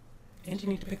 And you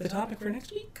need to pick the topic for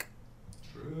next week.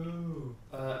 True.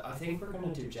 I think we're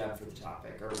gonna do Jeb for the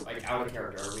topic, or like out of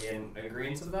character. Are we in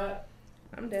agreement of that?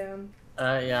 I'm down.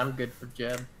 Yeah, I'm good for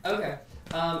Jeb. Okay.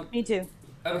 Me too.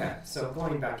 Okay. So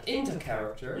going back into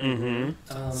character.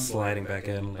 Mm-hmm. Sliding back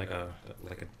in like a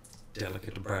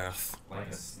delicate breath. Like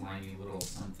a slimy little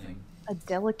something. A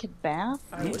delicate bath?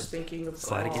 I was thinking of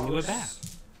Sliding into a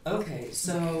bath. Okay.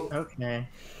 So Okay.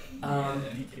 At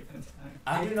any given time.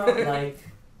 I do not like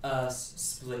us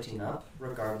splitting up,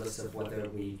 regardless of whether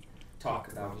we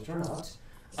talk about it or not.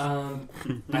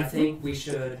 I think we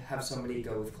should have somebody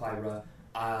go with Clyra.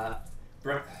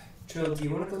 Trill, do you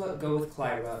want to go with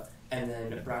Clyra, and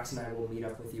then Brax and I will meet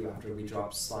up with you after we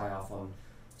drop Sly off on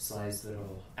Sly's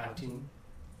little outing?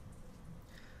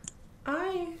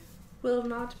 I will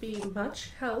not be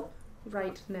much help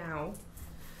right now.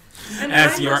 And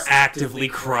As I you're must- actively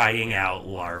crying out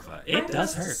larva. It I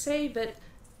does must hurt. say that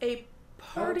a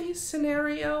party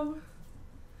scenario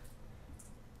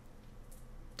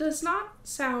does not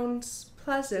sound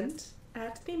pleasant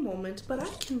at the moment, but I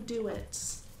can do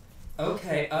it.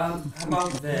 Okay, how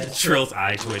about this? Trill's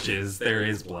eye twitches. There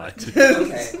is blood.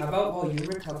 Okay, how about while you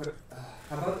recover,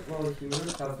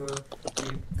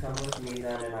 you come with me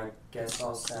then, and I guess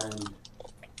I'll send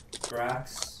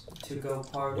Brax to go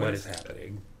party. What is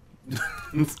happening?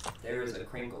 There is a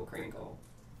crinkle.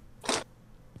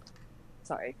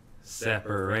 Sorry.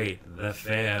 Separate the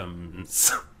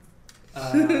femmes.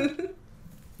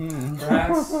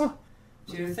 Brax,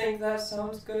 do you think that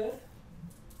sounds good?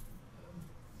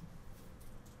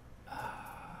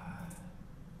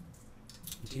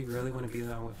 Do you really want to be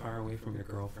that far away from your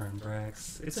girlfriend,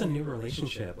 Brax? It's a new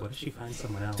relationship. What if she finds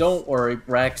someone else? Don't worry,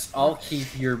 Brax. I'll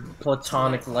keep your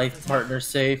platonic life partner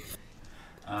safe.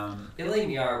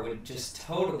 Ilimiar would just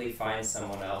totally find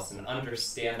someone else and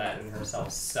understand that in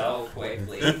herself so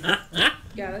quickly.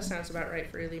 Yeah, that sounds about right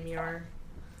for Ilimiar.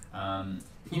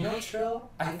 You know, Trill,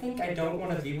 I think I don't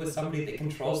want to be with somebody that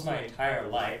controls my entire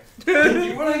life.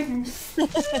 You want to?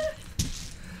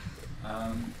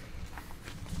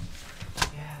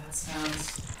 Yeah, that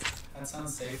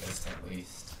sounds safest at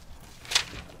least.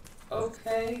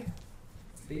 Okay.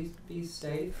 Be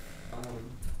safe.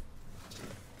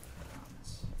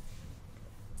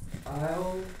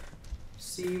 I'll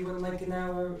see you in like an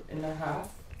hour and a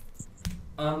half.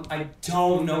 I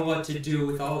don't know what to do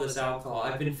with all this alcohol.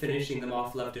 I've been finishing them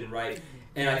off left and right,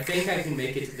 and I think I can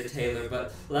make it to the tailor,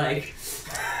 but, like...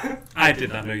 I did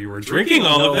not know you were drinking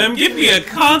all of them. Give me a I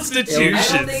Constitution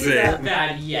don't think it's that save.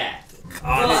 bad yet.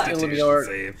 Constitution Eleanor-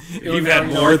 save. If you've had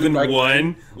Eleanor, more than like-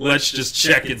 one, let's just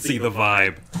check and see the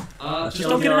vibe. Just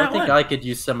don't get I that think one. I could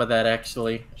use some of that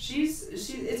actually.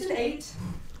 it's an 8.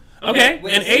 Okay,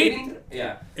 With an 8. saving-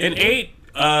 Yeah. An 8,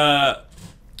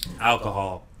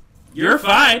 alcohol. You're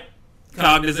fine.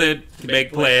 Cognizant, can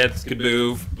make plans, can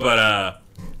move, but,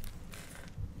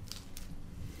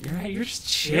 you're just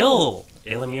chill,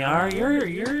 Ilimiar.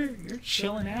 You're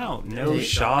chilling out. No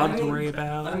Shog to worry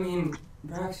about. I mean,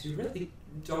 Brax, you really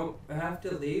don't have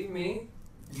to leave me.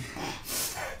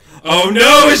 Oh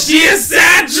no, is she a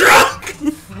sad drunk?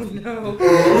 Oh no.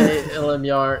 Hey,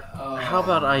 Ilimiar, Oh, how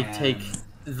about I man. take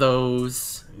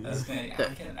those? I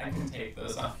can take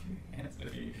those off your hands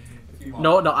if you want.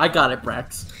 No, I got it,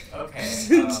 Brax.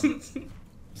 Okay.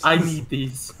 I need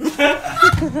these.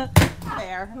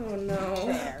 Fair. Oh no.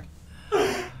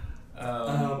 Fair.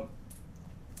 Um,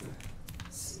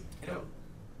 it'll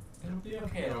be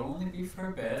okay. It'll only be for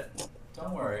a bit.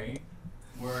 Don't worry.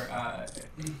 We're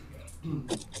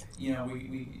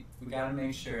we gotta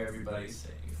make sure everybody's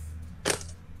safe.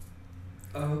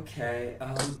 Okay.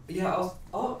 Yeah.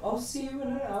 I'll see you in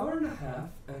an hour and a half.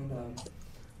 And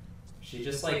she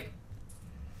just like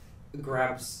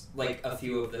grabs like a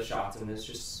few of the shots and is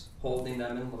just holding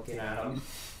them and looking at them.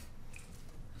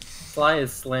 Sly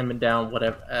is slamming down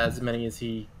whatever as many as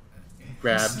he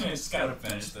grabbed. I just gotta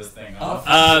finish this thing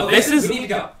off. This is- We need to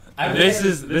go. This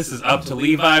is up to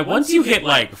Levi. Once you hit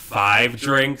like 5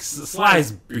 drinks,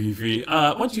 Sly's beefy.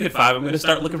 Once you hit 5, I'm gonna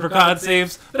start looking for con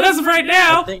saves. But as of right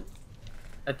now,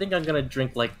 I think I'm gonna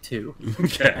drink like 2.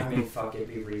 okay. I mean, fuck, it'd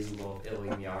be reasonable.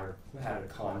 Ilimiar had a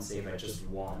con save at just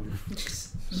 1.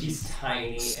 She's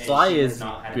tiny and Sly she has is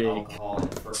not had big. alcohol in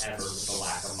forever with the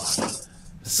lack of money.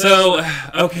 So,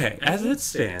 okay, as it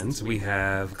stands, we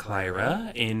have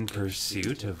Clyra in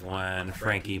pursuit of one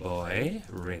Frankie boy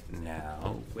right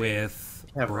now, with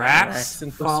Have Brax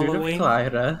in pursuit of following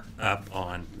Clyra. up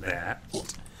on that.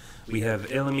 We have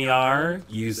Ilimiar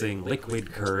using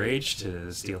liquid courage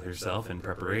to steel herself in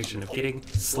preparation of getting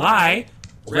Sly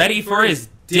ready for his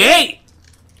date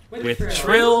with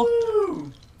Trill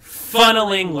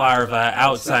funneling larva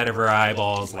outside of her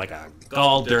eyeballs like a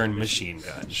gall-darn machine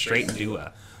gun straight into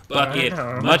a bucket,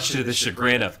 much to the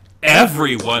chagrin of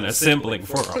everyone assembling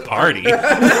for a party.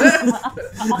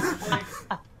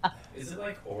 Is it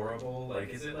like horrible? Like,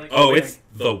 is it like? Oh, like, it's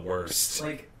the worst.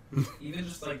 like even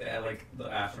just like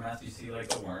the aftermath. You see like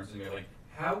the worms, and you're like,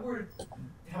 how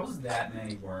was that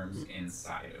many worms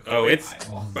inside of? Oh, her it's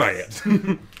eyeball?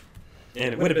 bad.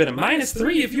 And it would have been a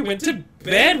 -3 if you went to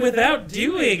bed without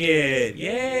doing it.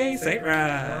 Yay, Saint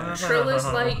Rod. Trill is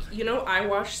like, eye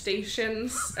wash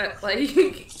stations at like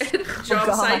at job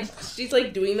God. sites. She's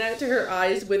like doing that to her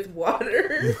eyes with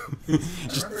water. I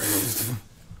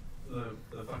remember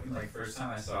the fucking like first time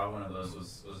I saw one of those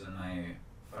was in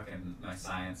my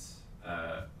science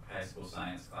high school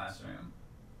science classroom.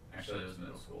 Actually, it was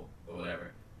middle school, but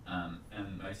whatever.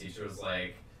 And my teacher was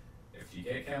like, if you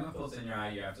get chemicals in your eye,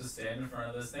 you have to stand in front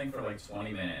of this thing for like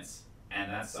 20 minutes,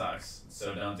 and that sucks.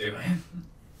 So don't do it.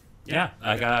 Yeah,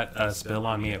 I got a spill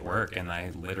on me at work, and I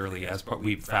literally,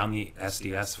 we found the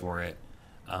SDS for it,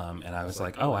 and I was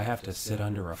like, oh, I have to sit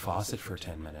under a faucet for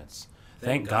 10 minutes.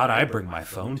 Thank God I bring my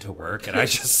phone to work, and I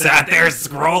just sat there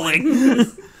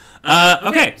scrolling.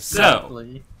 Okay, so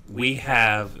Exactly. we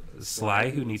have Sly,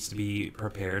 who needs to be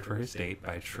prepared for his date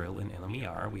by Trill and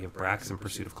Ilimiar. We have Brax in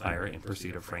pursuit of Clyra, in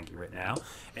pursuit of Frankie right now.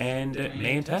 And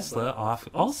May and Tesla off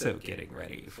also getting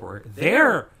ready for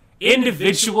their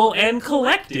individual and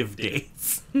collective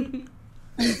dates.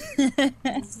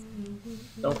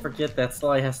 Don't forget that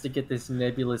Sly has to get this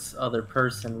nebulous other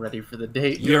person ready for the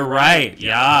date. You're right.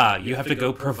 Yeah, you have to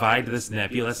go provide this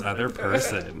nebulous other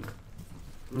person.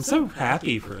 I'm so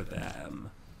happy for them.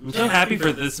 I'm so happy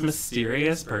for this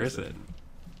mysterious person.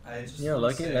 I just Yeah, wanna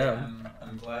lucky say them.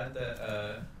 I'm glad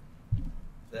that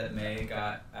that May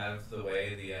got out of the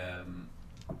way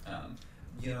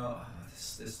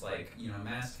this like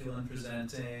masculine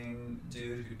presenting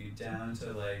dude who'd be down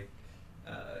to like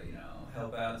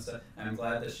help out and stuff. I'm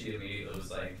glad that she immediately was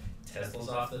like, Tesla's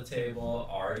off the table,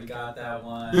 already got that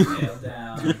one nailed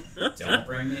down. Don't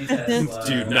bring me Tesla.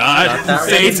 Do Got not that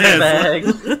say one in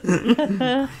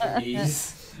the Tesla. bag.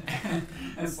 Please.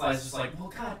 And Sly's just like, well,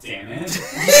 god damn it.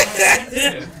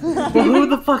 Well, who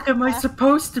the fuck am I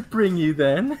supposed to bring you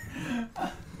then?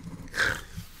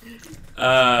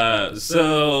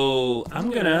 So I'm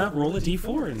gonna roll a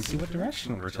d4 and see what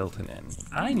direction we're tilting in.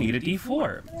 I need a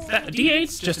d4.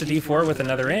 D8's just a d4 with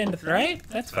another end, right?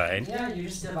 That's fine. Yeah, you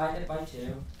just divide it by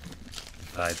 2.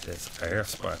 Divide this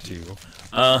ass by 2.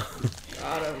 Got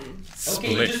him.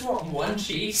 Okay, you just want one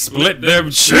cheek. Split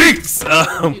them cheeks.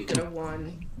 You could have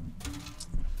won.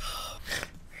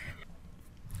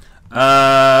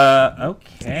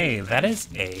 Okay, that is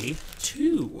a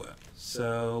 2.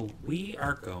 So we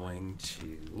are going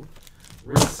to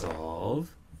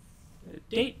resolve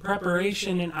date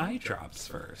preparation and eye drops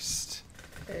first.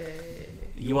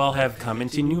 You all have come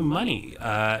into new money.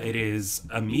 It is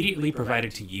immediately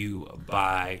provided to you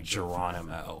by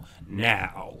Geronimo.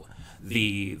 Now,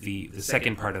 the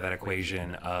second part of that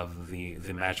equation of the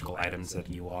magical items that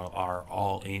you all are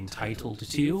all entitled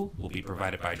to will be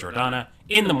provided by Jordana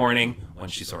in the morning when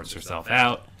she sorts herself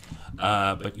out.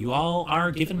 But you all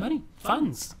are given money,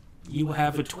 funds. You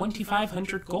have a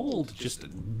 2,500 gold just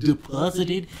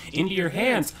deposited into your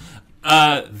hands.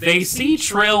 They see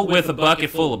Trill with a bucket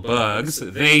full of bugs.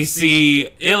 They see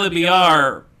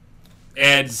Ilibiar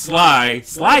and Sly.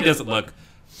 Sly doesn't look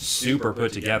super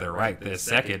put together right this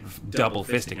second, double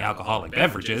fisting alcoholic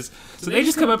beverages. So they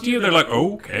just come up to you. They're like,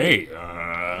 okay,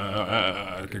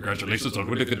 congratulations on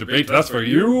winning the debate. That's for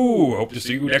you. Hope to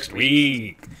see you next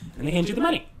week. And they hand you the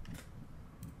money.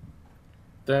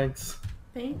 Thanks.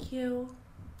 Thank you.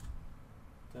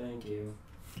 Thank you.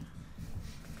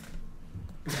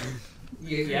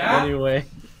 Yeah? Anyway,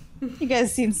 You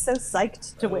guys seem so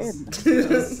psyched to win.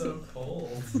 It's so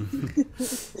cold.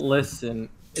 listen.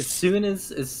 As soon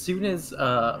as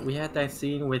we had that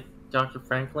scene with Dr.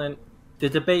 Franklin, the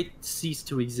debate ceased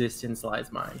to exist in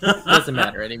Sly's mind. It doesn't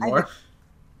matter anymore.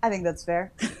 I think that's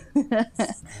fair.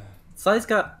 Sly's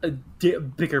got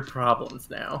bigger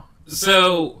problems now.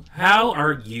 So, how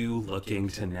are you looking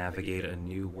to navigate a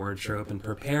new wardrobe and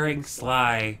preparing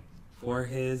Sly for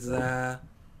his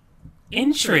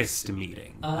interest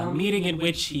meeting? A meeting in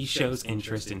which he shows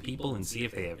interest in people and see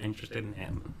if they have interest in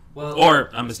him. Well, Or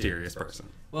a mysterious person.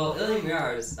 Well,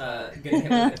 Iliamar is gonna hit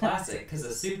with a classic because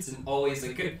a suit's always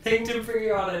a good thing to bring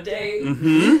you on a date.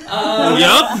 Mm-hmm.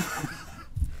 Yup.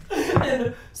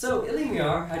 And so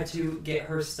Iliamar had to get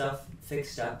her stuff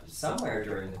fixed up somewhere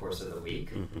during the course of the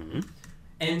week. Mm-hmm.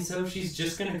 And so she's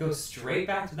just gonna go straight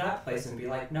back to that place and be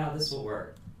like, no, this will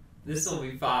work. This will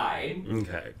be fine.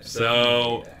 Okay,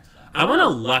 so I want a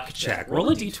luck check. Roll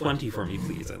a d20 for me,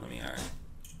 please, Iliamar.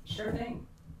 Sure thing.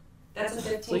 That's a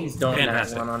 15. Please don't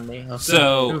Fantastic. have one on me. Okay.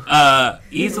 So,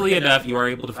 easily enough, you are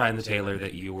able to find the tailor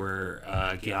that you were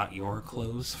got your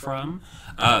clothes from.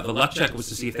 The luck check was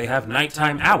to see if they have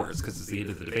nighttime hours, because it's the end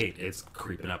of the debate. It's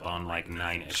creeping up on like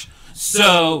 9-ish.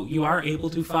 So, you are able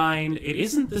to find, it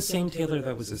isn't the same tailor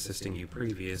that was assisting you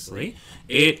previously.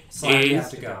 It Sly, you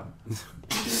is... have to go.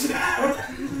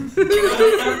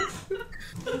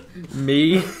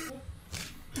 Me?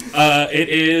 It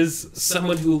is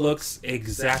someone who looks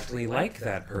exactly like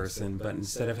that person, but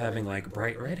instead of having like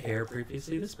bright red hair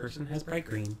previously, this person has bright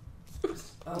green.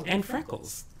 Oh, And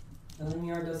freckles.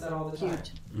 Iliamar does that all the time.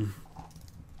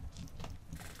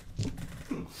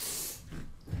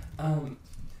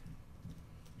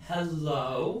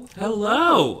 Hello?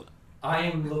 Hello! I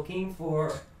am looking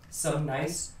for some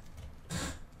nice...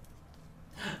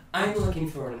 I'm looking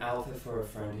for an outfit for a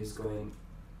friend who's going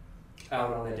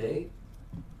out on a date.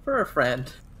 For a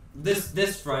friend.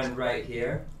 This friend right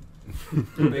here.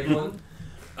 The big one.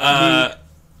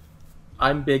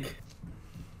 I'm big.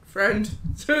 Friend.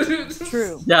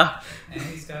 True. Yeah. And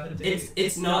he's got a date.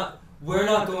 It's not... We're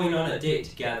not going on a date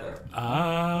together.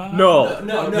 No.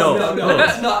 No,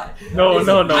 it's not. No, It's-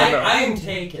 no, no, I no. am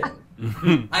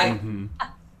taken.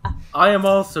 I am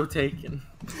also taken.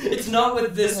 It's not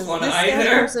with this one This either.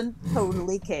 person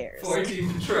totally cares.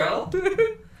 14 Trill.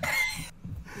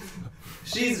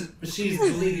 She's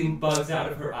bleeding bugs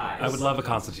out of her eyes. I would love a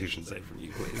constitution save from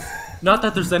you, please. Not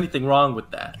that there's anything wrong with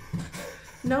that.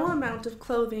 No amount of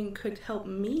clothing could help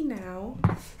me now.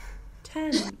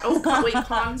 10. Oh, wait,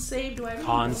 con save? Do I have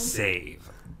Con any? save.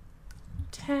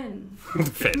 10.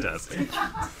 Fantastic.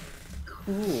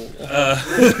 Cool.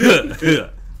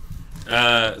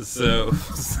 So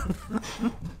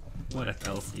what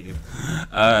else do you?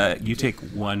 You take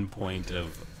 1 point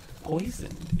of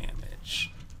poison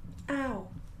damage. Ow.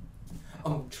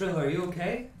 Oh, Trill, are you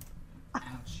okay?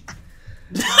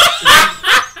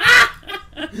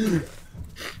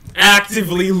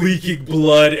 Actively leaking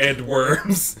blood and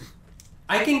worms.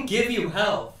 I can give you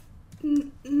health.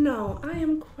 No, I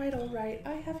am quite alright.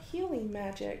 I have healing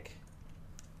magic.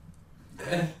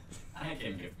 I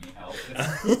can give me help.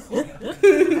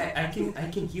 I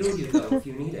can heal you though if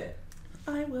you need it.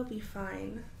 I will be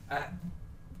fine.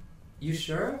 You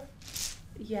sure?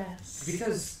 Yes.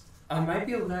 Because I might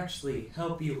be able to actually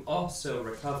help you also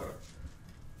recover.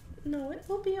 No, it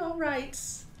will be all right.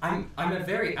 I'm a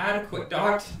very adequate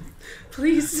doctor.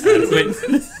 Please. Adequate.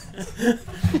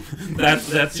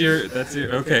 that's your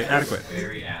okay, adequate.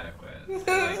 Very adequate.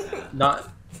 I like that.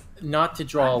 Not to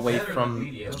draw I'm away better from than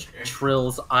mediocre.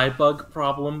 Trill's eye bug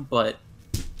problem, but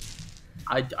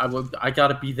I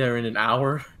gotta be there in an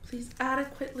hour. Please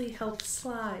adequately help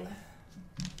Sly.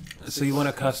 So you want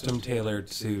a custom tailored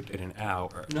suit in an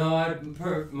hour? No, I'd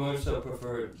more so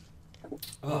prefer.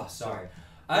 Oh, sorry.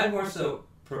 I'd more so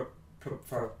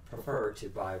prefer to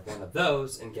buy one of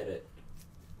those and get it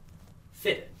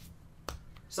fitted.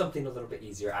 Something a little bit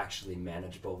easier, actually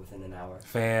manageable within an hour.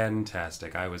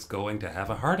 Fantastic. I was going to have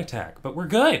a heart attack, but we're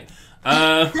good.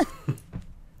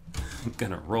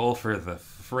 Gonna roll for the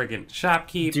friggin'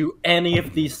 shopkeep. Do any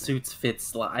of these suits fit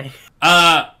Sly?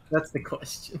 That's the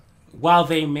question. While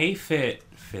they may fit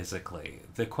physically,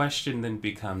 the question then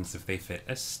becomes if they fit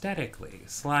aesthetically.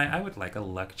 Sly, I would like a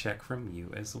luck check from you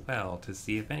as well to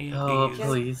see if any of these...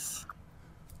 Please.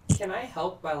 Can I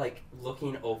help by, like,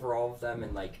 looking over all of them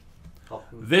and, like, help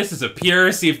them? This is a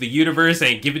pure see if the universe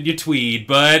ain't giving you tweed,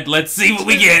 bud. Let's see what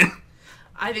we get.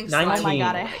 I think Nineteen. Sly Oh my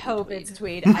god, I will hope tweed. it's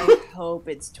tweed. I hope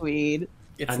it's tweed.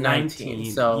 It's A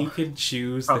 19, so you can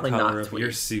choose the probably not color of tweed.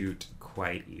 your suit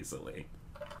quite easily.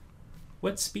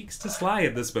 What speaks to Sly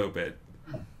at this moment?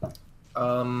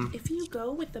 If you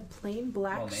go with the plain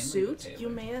black Well, mainly the suit, tailor. you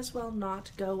may as well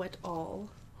not go at all.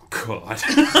 God. Is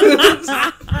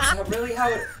that really how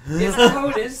it is? That how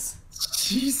it is?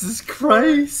 Jesus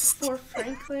Christ. For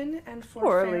Franklin and for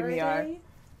Poorly we are. Faraday,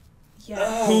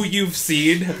 yeah, Who you've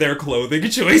seen their clothing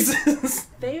choices.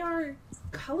 they are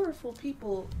colorful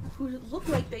people who look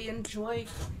like they enjoy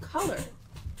color.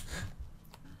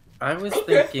 I was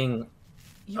thinking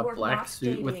You a are black not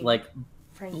suit with dating like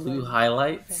Franklin blue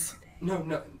highlights. Faraday.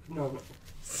 No.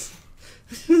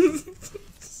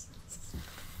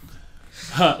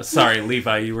 Sorry,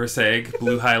 Levi, you were saying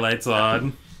blue highlights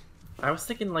on. I was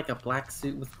thinking like a black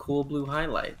suit with cool blue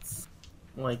highlights.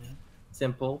 Like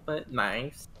simple but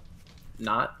nice.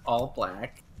 Not all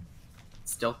black.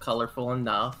 Still colorful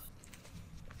enough.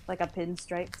 Like a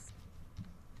pinstripe.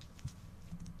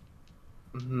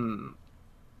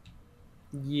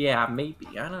 Yeah, maybe.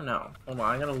 I don't know. Hold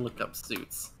on, I gotta look up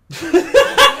suits.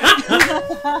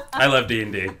 I love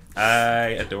D&D.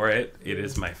 I adore it. It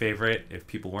is my favorite. If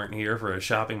people weren't here for a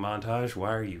shopping montage,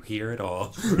 why are you here at all?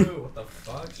 True. What the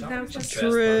fuck? Now Shopping's the just best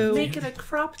part. make it a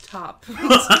crop top.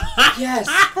 Yes.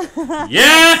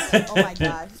 Yeah! Oh my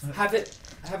god. Have it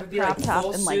be Crop like top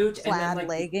full and suit like and then plaid like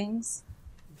leggings.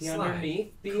 the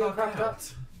underneath be a crop top.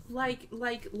 like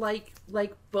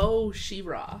Bo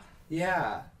Shira,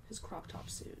 Yeah. his crop top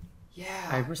suit. Yeah.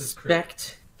 I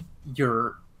respect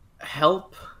your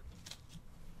help.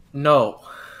 No.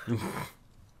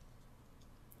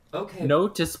 Okay. No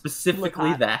to specifically Look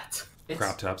hot. that.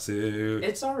 Crop top suit.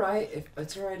 It's alright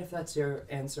if that's your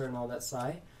answer and all that,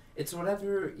 Sai. It's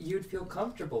whatever you'd feel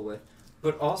comfortable with.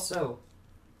 But also,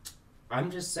 I'm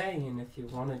just saying, if you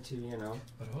wanted to, you know,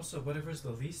 But also, whatever's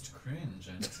the least cringe.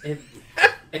 And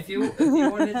if you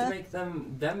wanted to make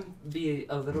them be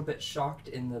a little bit shocked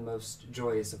in the most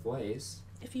joyous of ways.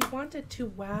 If you wanted to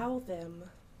wow them,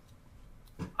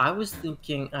 I was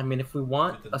thinking, I mean, if we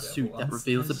want With the a suit devil that on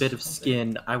reveals a skin. bit of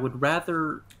skin, I would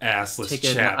rather Assless take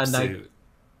a chap nice- suit.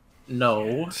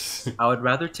 no. I would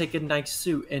rather take a nice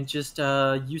suit and just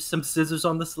use some scissors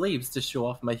on the sleeves to show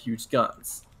off my huge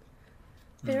guns.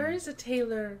 there is a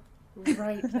tailor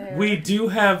right there. We do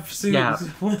have suits. Yeah.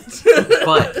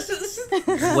 But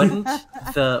wouldn't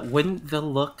the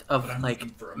look But of I'm like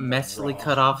looking for a more messily raw.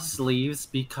 cut off sleeves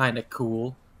be kind of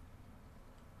cool?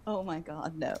 Oh my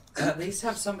god, no. At least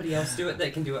have somebody else do it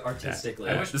that can do it artistically.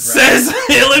 I wish Says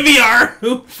Olivia,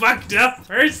 who fucked up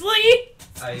firstly.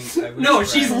 I wish No,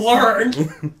 she's Brax-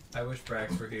 learned. I wish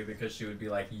Brax were here because she would be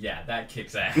like, yeah, that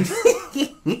kicks ass.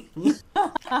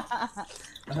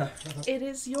 It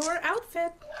is your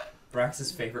outfit.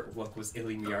 Brax's favorite look was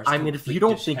Illymiar's. I mean, if you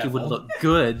don't think it would look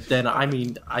good, then I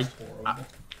mean,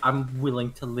 I'm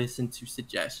willing to listen to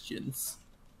suggestions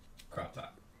Crop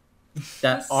top.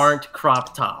 that Yes. aren't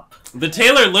crop top. The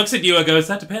tailor looks at you and goes,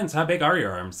 "That depends. How big are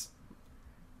your arms?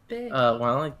 Big.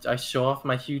 Well, I show off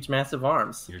my huge, massive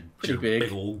arms. Your Pretty big.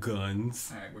 big old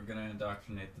guns." Alright, we're gonna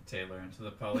indoctrinate the tailor into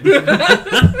the poly.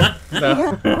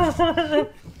 No.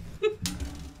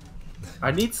 I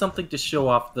need something to show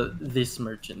off this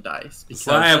merchandise. Because,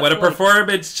 Sly, what a like,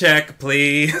 performance check,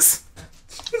 please.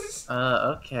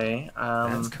 Okay.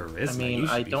 That's charisma. I mean, You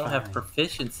should I be don't have fine.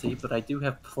 proficiency, but I do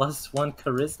have +1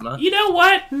 charisma. You know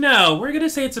what? No, we're gonna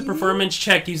say it's a performance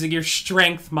check using your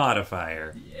strength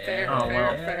modifier. Fair, Oh, fair,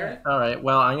 well. fair. All right.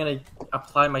 Well, I'm gonna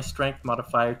apply my strength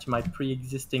modifier to my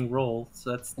pre-existing roll,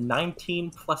 so that's 19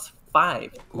 plus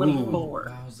 5, 24.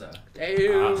 Wowza.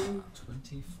 Damn.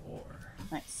 24.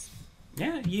 Nice.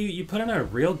 Yeah, you put on a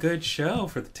real good show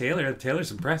for the tailor. The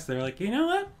tailor's impressed. They're like, you know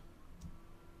what?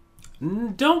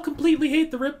 Don't completely hate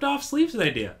the ripped off sleeves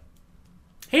idea.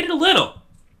 Hate it a little.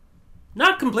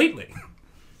 Not completely.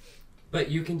 But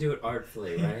you can do it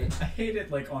artfully, right? I hate it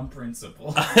like on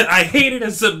principle. I hate it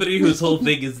as somebody whose whole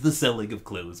thing is the selling of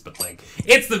clothes, but like,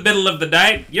 it's the middle of the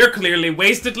night. You're clearly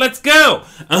wasted. Let's go.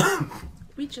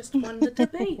 We just won the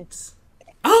debate.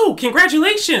 Oh,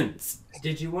 congratulations.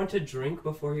 Did you want to drink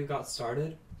before you got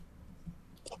started?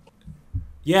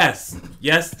 Yes,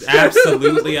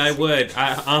 absolutely, I would.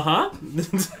 Uh-huh.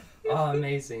 Oh,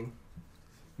 amazing.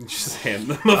 Just hand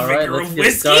them a All right, finger let's of get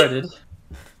whiskey.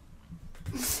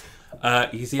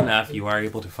 started. Easy enough. You are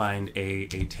able to find a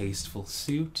tasteful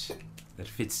suit that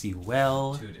fits you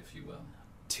well. Toot, if you will.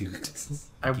 Toot.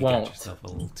 I You got won't. yourself a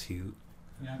little toot.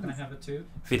 You're not gonna have a toot?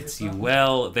 Fits you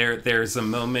well. There's a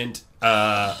moment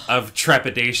of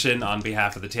trepidation on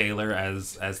behalf of the tailor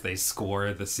as they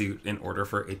score the suit in order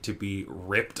for it to be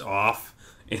ripped off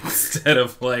instead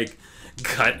of like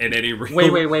cut in any real...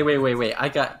 Wait.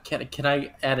 Can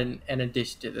I add an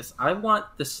addition to this? I want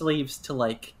the sleeves to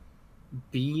like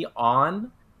be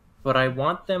on, but I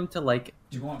want them to like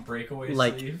Do you want breakaway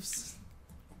Like- sleeves?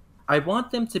 I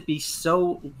want them to be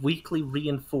so weakly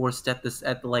reinforced at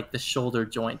the shoulder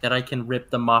joint that I can rip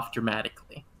them off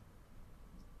dramatically.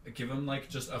 Give them like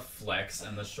just a flex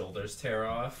and the shoulders tear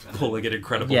off. And Pulling an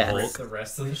Incredible Yes. then Hulk. the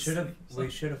rest of We the should have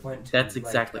sleeves. went to That's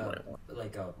exactly what I want.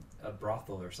 like a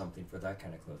brothel or something for that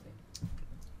kind of clothing.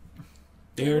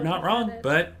 You're not wrong,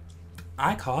 but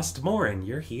I cost more and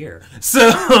you're here. So...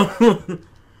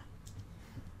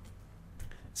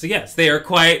 So yes, they are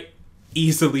quite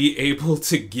easily able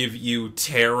to give you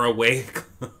tear-away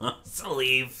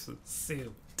sleeve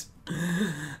suit.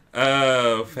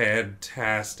 Oh,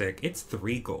 fantastic. It's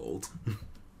 3 gold.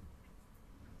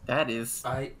 That is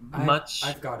I've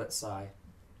got it, Sai.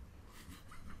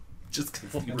 Just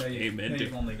because you And came then into...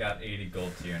 you've only got 80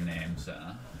 gold to your name, so...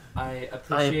 I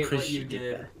appreciate what you appreciate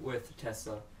did that. with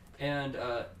Tesla. And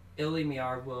Illy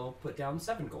Miar will put down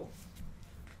 7 gold.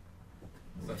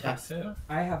 That's it.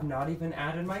 I have not even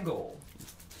added my goal.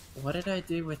 what did I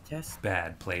do with Tess?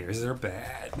 Bad players are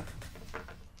bad.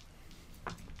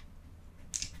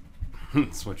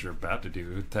 That's what you're about to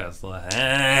do, Tesla.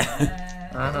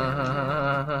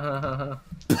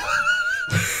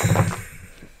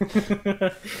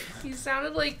 He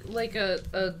sounded like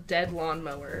a dead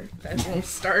lawnmower that won't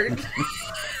start.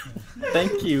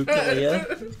 Thank you,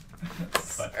 Kalia.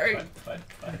 Sorry. Put.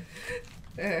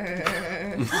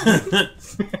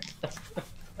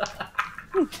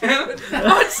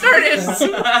 Oh, it started!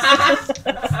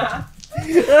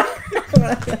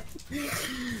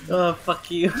 Oh, fuck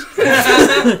you.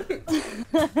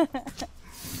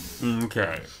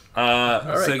 Okay.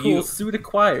 Alright, so cool. you... Suit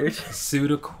acquired.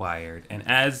 Suit acquired. And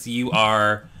as you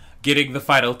are getting the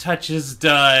final touches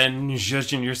done,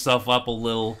 zhuzhing yourself up a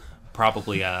little,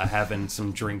 probably having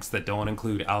some drinks that don't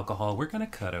include alcohol, we're going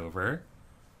to cut over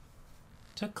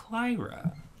to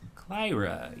Clyra.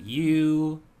 Clyra,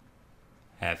 you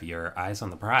have your eyes on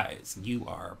the prize. You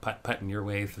are putt-putting your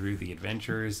way through the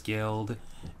Adventurers Guild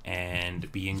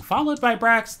and being followed by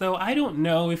Brax, though I don't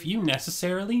know if you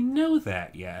necessarily know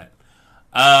that yet.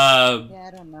 Yeah,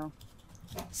 I don't know.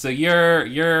 So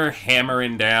you're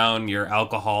hammering down your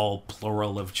alcohol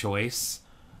plural of choice.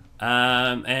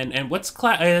 And what's the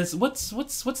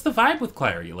vibe with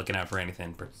Claire? Are you looking out for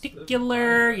anything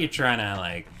particular? You're trying to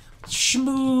like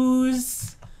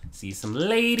schmooze, see some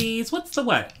ladies. What's the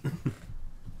what?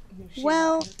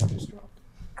 Well,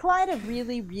 Clyda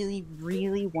really, really,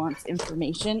 really wants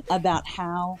information about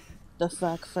how the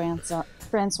fuck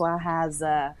Francois has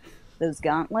those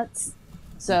gauntlets.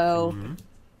 So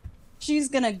she's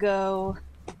gonna go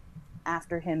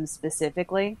after him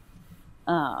specifically.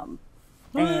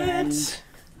 And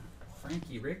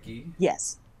Frankie Ricky.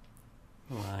 yes,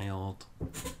 Wild.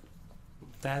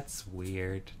 That's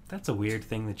weird. That's a weird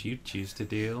thing that you choose to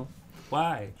do.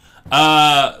 Why?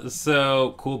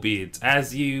 So, cool beads.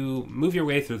 As you move your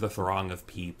way through the throng of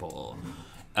people,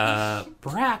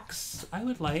 Brax, I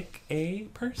would like a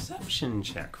perception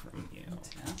check from you.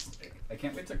 Fantastic. I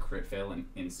can't wait to crit fail and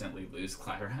instantly lose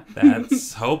Clyra.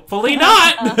 That's hopefully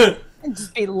not! and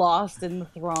just be lost in the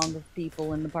throng of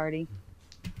people in the party.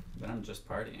 But I'm just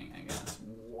partying, I guess.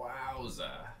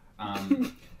 Wowza.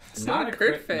 It's not a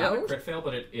crit fail. Not a crit fail,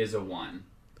 but it is a 1.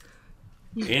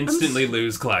 Instantly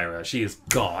lose Clyra. She is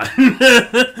gone.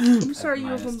 I'm sorry, you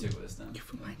have -2 a wisdom.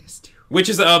 -2. Which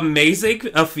is amazing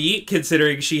a feat,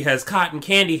 considering she has cotton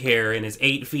candy hair and is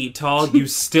 8 feet tall. You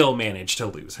still manage to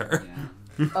lose her.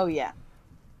 Yeah. Oh yeah.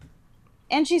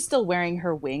 And she's still wearing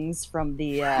her wings from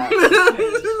the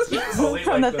Totally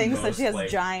from like the thing, so most, she has like,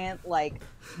 giant like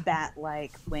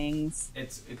bat-like wings.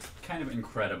 It's kind of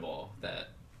incredible that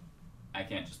I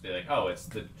can't just be like, oh, it's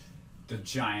the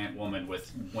giant woman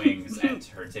with wings and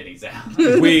her titties out.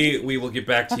 We will get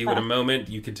back to you in a moment.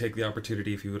 You can take the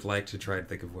opportunity if you would like to try and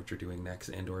think of what you're doing next,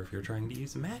 and or if you're trying to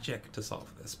use magic to solve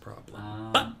this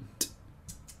problem. But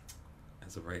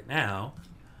as of right now,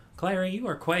 Clara, you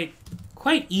are quite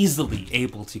easily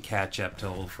able to catch up to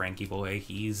old Frankie boy.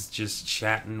 He's just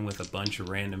chatting with a bunch of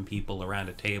random people around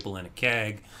a table and a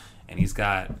keg, and he's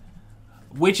got,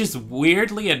 which is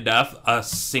weirdly enough, a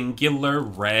singular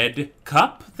red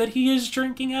cup that he is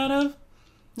drinking out of.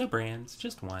 No brands,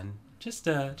 just one. Just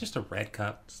a red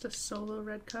cup. Just a solo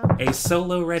red cup. A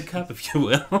solo red cup, if you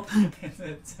will.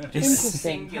 It's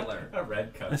Interesting. Singular. a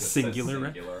red cup. A that says singular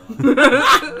red- singular on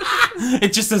it.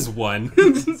 It just says one.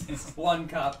 One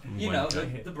cup. You One know,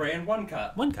 cup. the brand One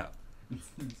Cup. One cup.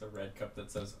 It's a red cup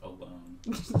that says alone.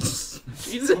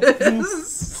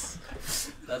 Jesus.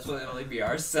 That's what Emily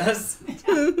BR says.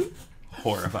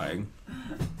 Horrifying.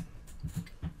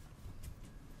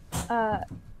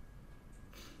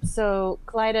 So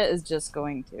Clyda is just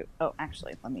going to. Oh,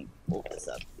 actually, let me pull this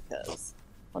up because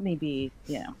let me be,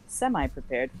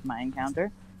 semi-prepared for my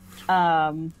encounter.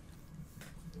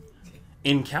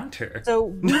 Encounter. So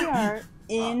we are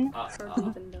in. Don't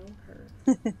even know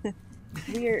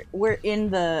her. We're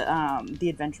in the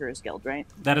Adventurers Guild, right?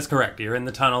 That is correct. You're in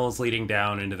the tunnels leading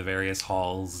down into the various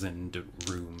halls and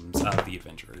rooms of the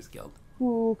Adventurers Guild.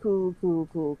 Cool.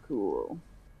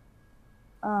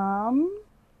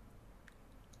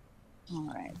 All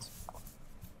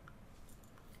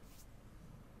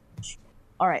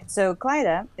right. So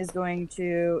Clyda is going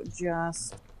to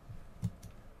just.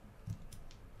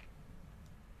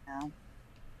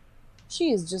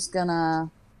 She is just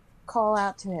gonna call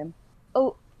out to him.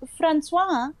 Oh,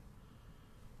 Francois.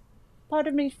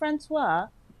 Pardon me, Francois.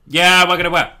 Yeah, what gonna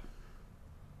what?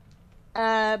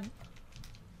 I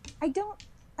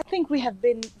think we have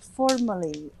been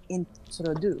formally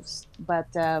introduced, but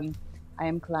I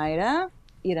am Clyda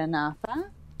Iranafa,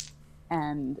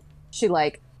 and she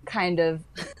kind of,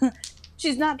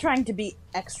 she's not trying to be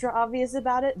extra obvious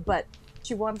about it, but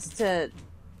she wants to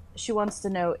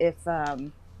know if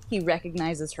he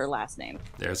recognizes her last name.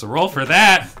 There's a roll for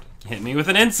that. Hit me with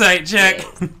an insight check.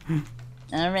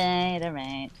 All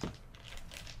right.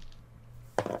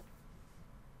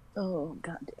 Oh,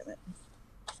 god damn it.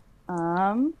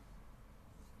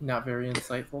 Not very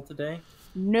insightful today.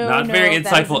 No, very that is a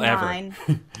insightful ever. 9.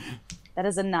 That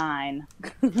is a 9.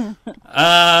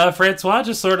 Francois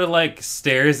just sort of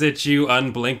stares at you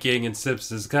unblinking and sips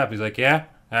his cup. He's like, yeah,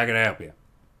 how can I help you?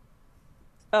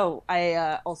 Oh,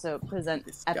 I also present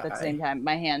This at the guy. same time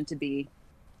my hand to be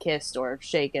kissed or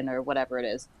shaken or whatever it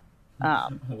is.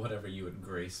 Whatever you would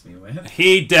grace me with.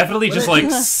 He definitely just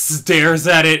stares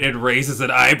at it and raises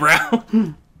an eyebrow.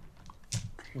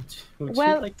 Would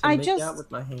Well, you like to I make just- out with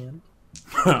my hand?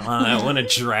 I want to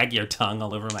drag your tongue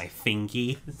all over my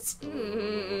fingies.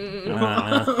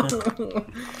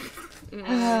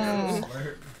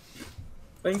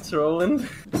 Thanks, Roland.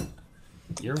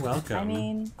 You're welcome. I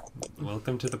mean,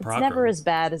 welcome to the it's program. never as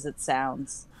bad as it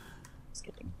sounds. Just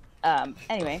kidding.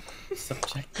 Anyway,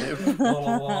 Subjective.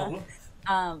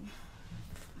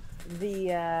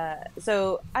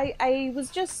 so I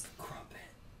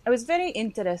was very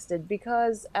interested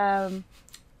because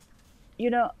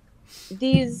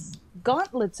these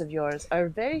gauntlets of yours are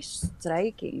very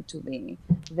striking to me.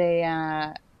 They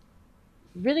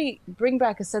really bring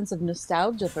back a sense of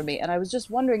nostalgia for me, and I was just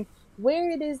wondering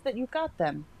where it is that you got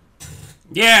them.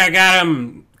 Yeah, I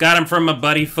got him from my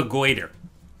buddy Fagoiter.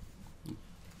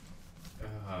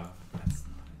 That's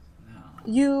not.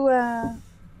 No.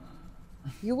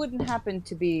 You wouldn't happen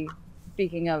to be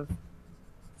speaking of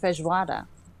feijoada.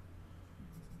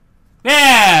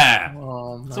 Yeah!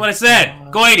 Oh, That's what I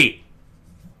said. Goity.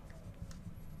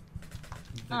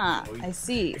 Ah, I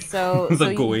see. So The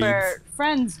you Goids. were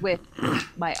friends with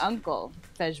my uncle,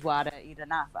 Feijoada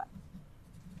Iranafa.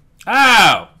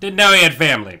 Oh, didn't know he had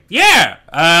family. Yeah.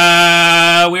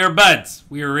 We were buds.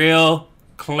 We were real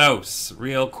close,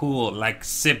 real cool, like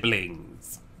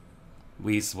siblings.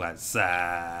 We was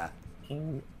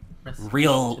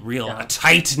real a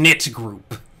tight knit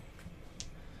group.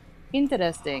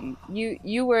 Interesting.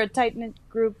 You were a tight knit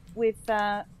group with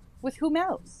With whom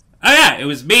else? Oh yeah, it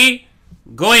was me,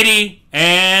 Goity,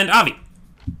 and Avi.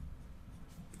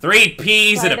 3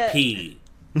 P's and a P.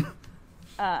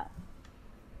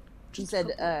 You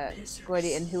said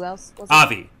Gordy and who else was it?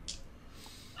 Avi.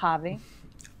 Javi.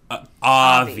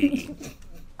 Avi.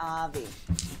 Avi.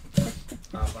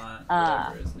 Avant,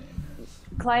 whatever his name is.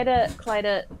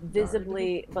 Clyda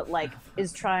visibly, but like,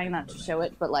 is trying not to show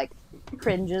it, but like,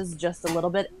 cringes just a little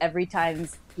bit every time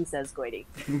he says Goity.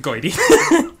 Goity.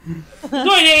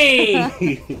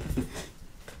 Goity!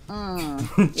 Yeah.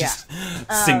 Just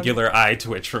singular eye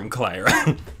twitch from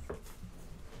Clyra.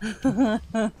 There's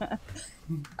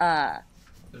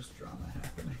drama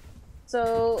happening.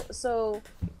 So,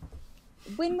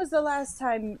 when was the last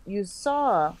time you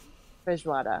saw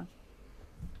Freshwater?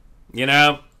 You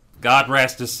know, God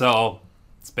rest his soul.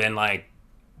 It's been like,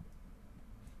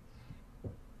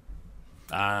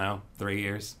 I don't know, 3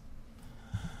 years.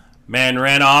 Man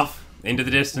ran off into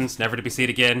the distance, never to be seen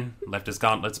again. Left his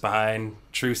gauntlets behind.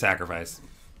 True sacrifice.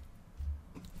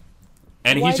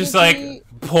 And Why he just did like he-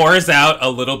 pours out a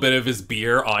little bit of his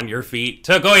beer on your feet.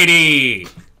 To Goity!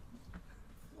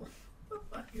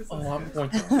 Oh, I'm going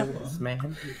to kill this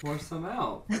man. Pour some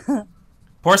out.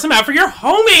 Pour some out for your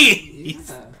homie!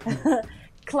 Yeah.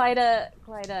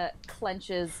 Clyda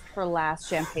clenches her last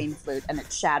champagne flute and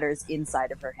it shatters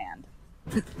inside of her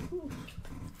hand.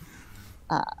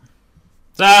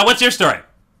 So, what's your story?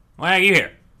 Why are you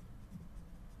here?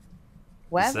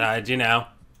 What? Besides, you know.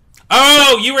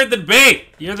 Oh, you were the debate!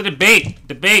 You're the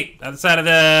debate on the side of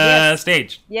the Yes.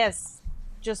 stage. Yes,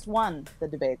 just won the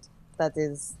debate. That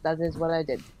is what I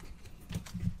did.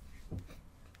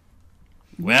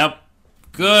 Well,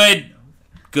 good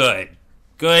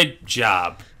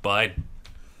job, bud.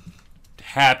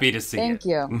 Happy to see Thank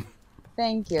you.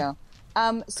 Thank you.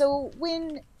 So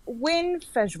when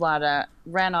Fejwara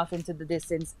ran off into the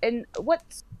distance, and what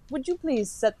would you please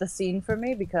set the scene for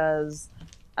me, because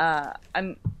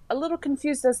I'm a little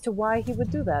confused as to why he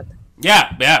would do that.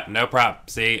 Yeah, no problem.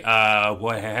 See,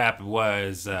 what happened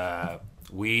was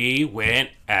we went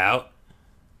out.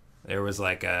 There was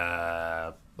like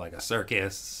a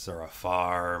circus or a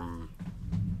farm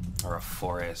or a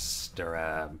forest or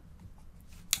a.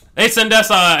 They send us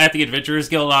at the Adventurers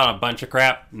Guild on a bunch of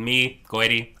crap. Me,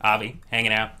 Goity, Avi,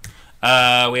 hanging out.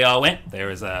 We all went. There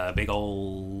was a big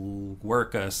old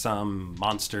work of some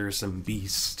monster, some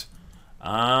beast.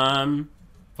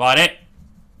 Fought it.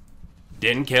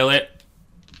 Didn't kill it.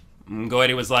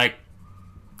 Goity was like,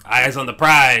 eyes on the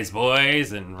prize,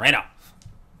 boys, and ran off.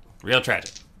 Real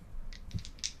tragic.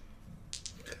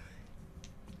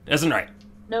 Isn't right.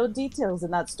 No details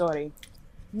in that story.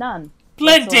 None.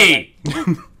 Plenty!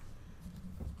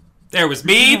 There was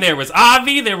me, there was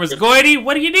Avi, there was Goity.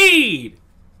 What do you need?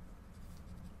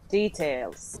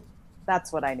 Details.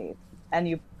 That's what I need. And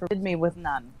you provided me with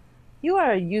none. You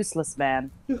are a useless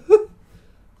man. Yo,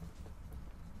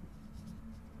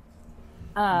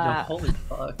 holy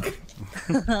fuck.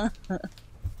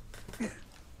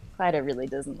 Clyda really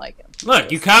doesn't like him.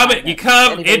 Look, you Just come, not you that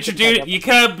come, anybody can introduce, pick up. you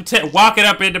come, walking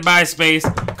up into my space,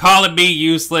 calling me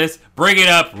useless, bringing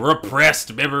up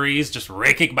repressed memories, just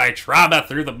raking my trauma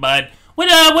through the mud. What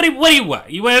do you want?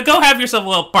 You want to go have yourself a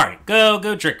little party?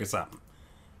 Go drink or something.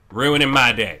 Ruining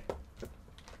my day.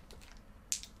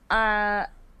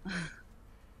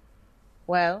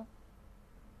 Well,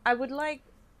 I would like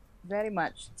very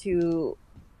much to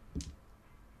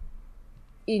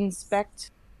inspect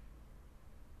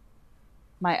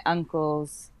my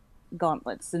uncle's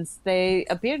gauntlets, since they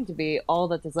appear to be all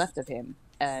that is left of him,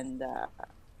 and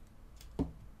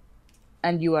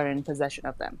you are in possession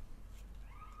of them.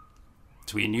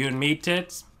 Between you and me,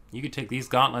 Tits, you could take these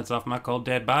gauntlets off my cold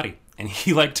dead body. And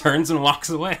he like turns and walks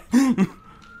away.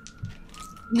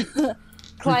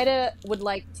 Clyda would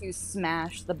like to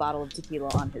smash the bottle of tequila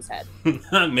on his head.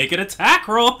 Make an attack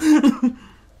roll. Does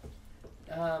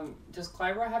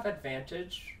Clyra have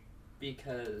advantage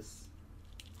because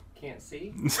can't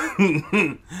see?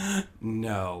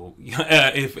 No.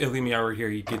 If Ilimiar were here,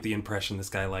 you'd get the impression this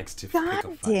guy likes to pick a God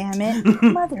fight. damn it,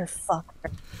 motherfucker.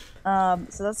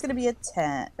 So that's gonna be a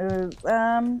 10.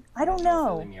 I don't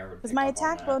know. Because my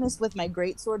attack bonus with my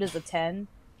greatsword is a 10,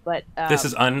 but This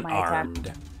is my attack-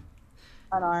 unarmed.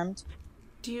 Unarmed.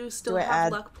 Do you still Do I have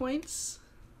add- luck points?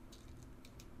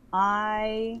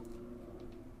 I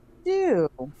do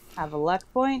have a luck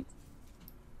point.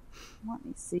 Let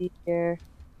me see here.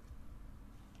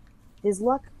 Is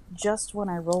luck just when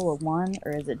I roll a 1,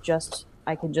 or is it just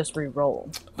I can just re-roll?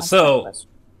 That's So- my question.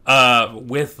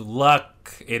 With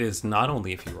luck, it is not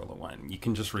only if you roll a 1. You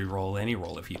can just re-roll any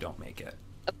roll if you don't make it.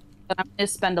 But I'm gonna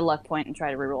spend a luck point and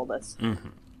try to re-roll this. Mm-hmm.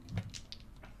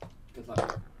 Good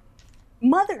luck.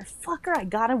 Motherfucker, I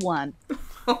got a 1.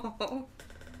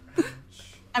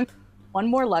 One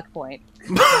more luck point.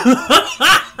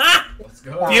 Let's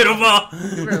go. Beautiful.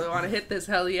 You really want to hit this?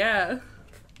 Hell yeah.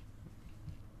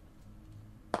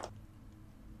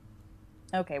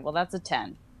 Okay, well that's a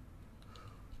 10.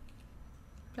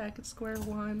 Back at square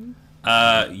one.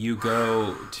 You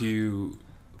go to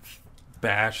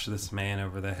bash this man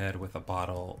over the head with a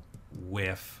bottle.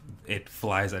 Whiff. It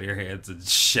flies out of your hands and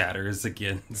shatters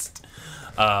against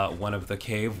one of the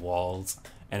cave walls.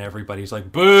 And everybody's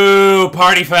like, boo!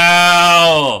 Party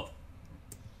foul!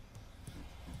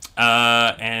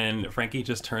 And Frankie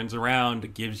just turns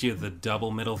around, gives you the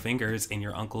double middle fingers in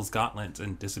your uncle's gauntlets,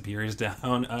 and disappears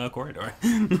down a corridor.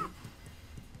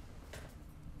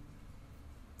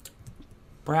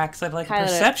 Brax, I'd like a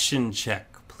perception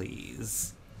check,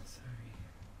 please. Sorry.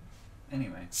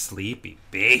 Anyway. Sleepy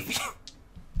baby.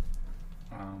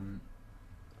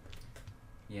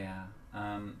 Yeah.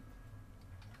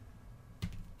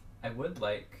 I would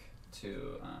like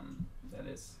to, that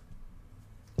is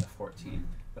a 14,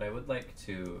 but I would like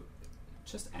to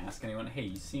just ask anyone, hey,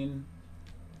 you seen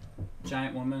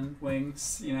giant woman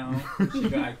wings? You know, she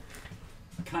got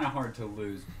kind of hard to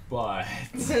lose, but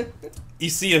You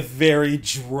see a very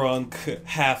drunk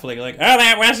halfling like, oh,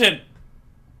 that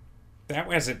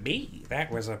wasn't me.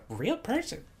 That was a real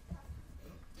person.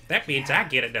 That means I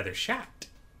get another shot.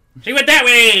 She went that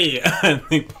way! And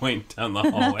they point down the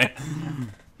hallway.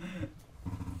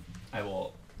 I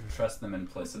will trust them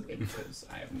implicitly because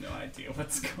I have no idea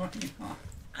what's going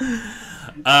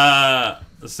on.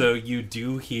 So you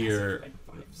do hear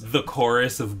the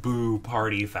chorus of boo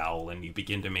party foul, and you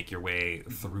begin to make your way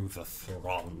through the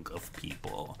throng of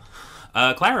people.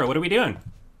 Clara, what are we doing?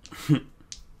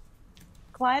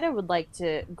 Clyda would like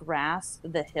to grasp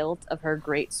the hilt of her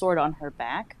greatsword on her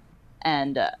back,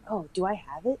 and do I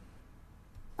have it?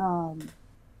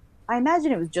 I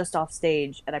imagine it was just off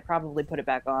stage, and I probably put it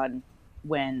back on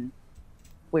when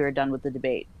we were done with the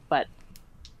debate. But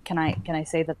can I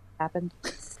say that happened?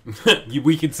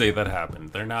 We could say that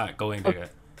happened. They're not going to. Okay.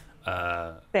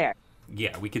 Fair.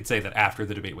 Yeah, we could say that after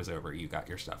the debate was over, you got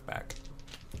your stuff back.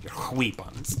 Your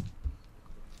weapons.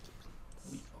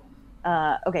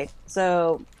 Okay,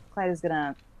 so Clyda's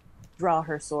gonna draw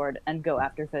her sword and go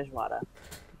after Feijoada.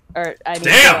 Or, I mean,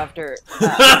 Damn! go after...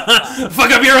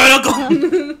 Fuck up your own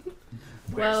uncle!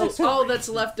 Well, all that's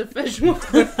left of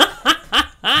Feijoada.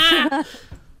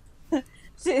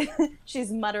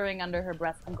 She's muttering under her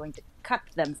breath, I'm going to cut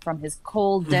them from his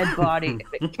cold, dead body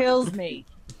if it kills me.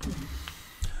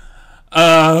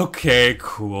 Okay,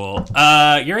 cool.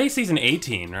 Your AC's an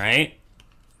 18, right?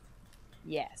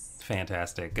 Yes.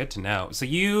 Fantastic. Good to know. So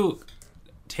you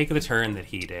take the turn that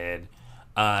he did,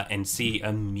 and see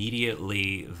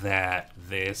immediately that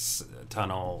this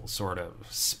tunnel sort of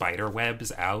spider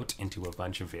webs out into a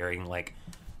bunch of varying, like,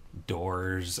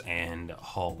 doors and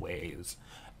hallways.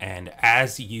 And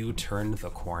as you turn the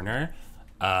corner,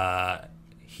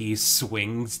 he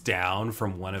swings down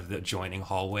from one of the adjoining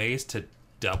hallways to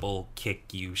double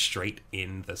kick you straight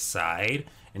in the side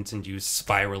and send you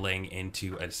spiraling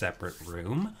into a separate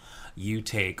room. You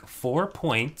take 4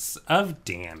 points of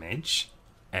damage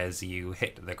as you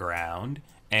hit the ground,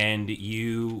 and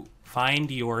you find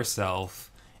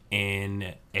yourself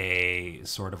in a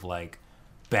sort of like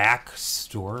back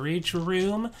storage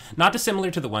room, not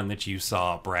dissimilar to the one that you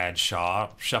saw Brad Shaw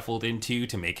shuffled into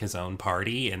to make his own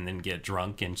party and then get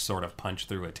drunk and sort of punch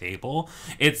through a table.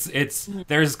 It's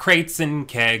there's crates and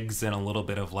kegs and a little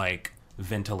bit of like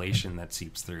ventilation that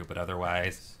seeps through, but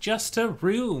otherwise just a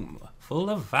room full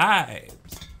of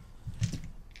vibes.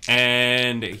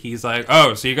 And he's like,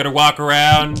 oh, so you're gonna walk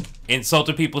around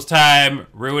insulting people's time,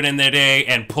 ruining their day,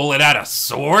 and pulling out a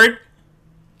sword?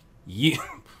 You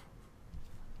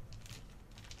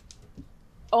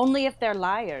Only if they're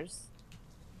liars.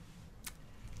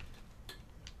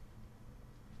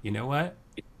 You know what?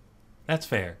 That's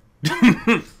fair.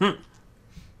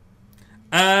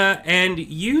 And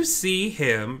you see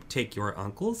him take your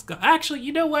uncle's gun. Actually,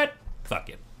 you know what? Fuck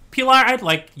it. Pilar, I'd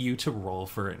like you to roll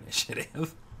for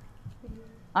initiative.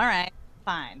 All right,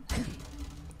 fine.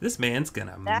 This man's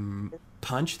gonna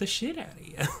punch the shit out of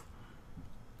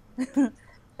you.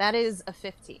 That is a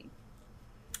 15.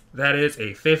 That is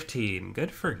a 15.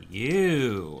 Good for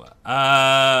you.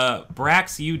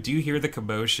 Brax, you do hear the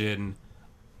commotion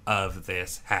of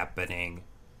this happening.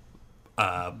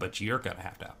 But you're gonna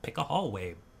have to pick a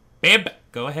hallway. Bib,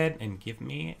 go ahead and give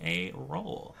me a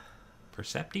roll.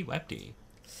 Percepty Wepty.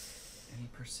 Any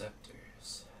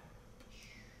perceptors?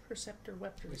 Perceptor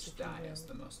Weptors. Which die is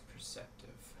the most perceptive?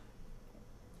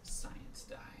 Science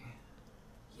die.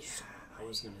 Yeah, I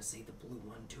was gonna say the blue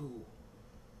one too.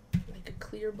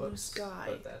 clear blue Whoops, sky.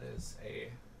 But that is a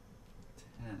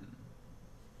 10.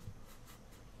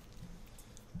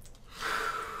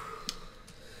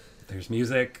 There's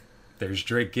music, there's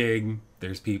drinking,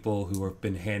 there's people who have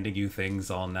been handing you things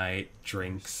all night,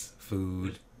 drinks,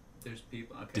 food, There's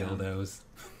people. Okay. dildos.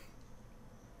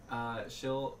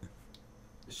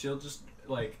 She'll just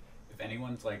like if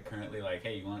anyone's like currently like,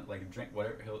 hey, you want like a drink,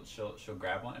 whatever. She'll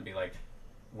grab one and be like,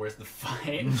 where's the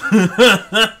fight?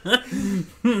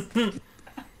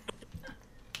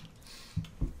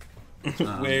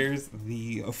 Where's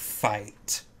the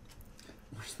fight?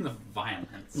 Where's the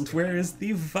violence? Where is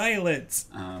the violence?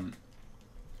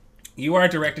 You are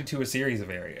directed to a series of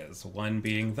areas. One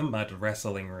being the mud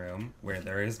wrestling room, where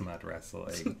there is mud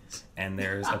wrestling, and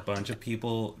there's a bunch of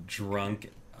people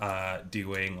drunk,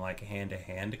 doing like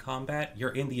hand-to-hand combat.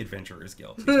 You're in the Adventurers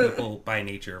Guild. These people, by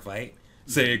nature, fight.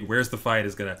 Saying, "Where's the fight?"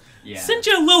 is gonna send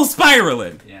you a little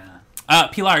spiraling. Yeah.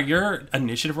 Pilar, your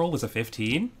initiative roll was a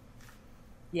 15.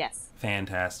 Yes.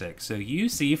 Fantastic. So you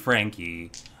see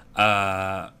Frankie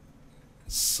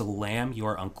slam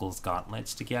your uncle's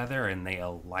gauntlets together, and they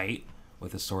alight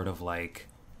with a sort of like...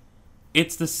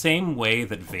 It's the same way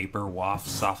that vapor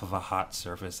wafts off of a hot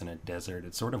surface in a desert.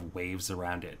 It sort of waves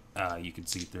around it. You can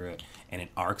see through it, and it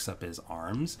arcs up his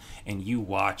arms, and you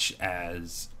watch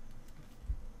as...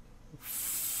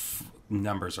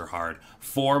 numbers are hard.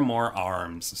 4 more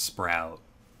arms sprout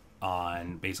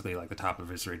on basically like the top of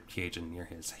his rib cage and near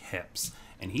his hips,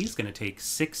 and he's gonna take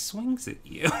 6 swings at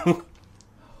you. Holy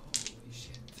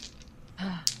shit.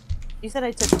 You said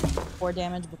I took 4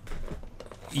 damage.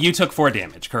 You took 4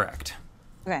 damage, correct?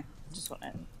 Okay, just want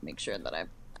to make sure that I've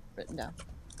written down.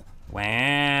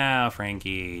 Wow,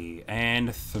 Frankie,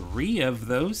 and 3 of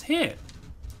those hit.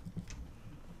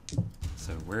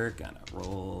 So we're gonna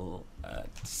roll a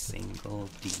single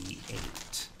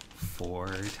d8 4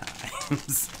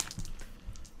 times.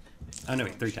 Oh no,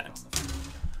 wait, 3 times.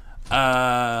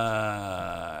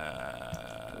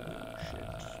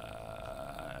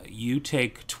 You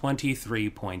take 23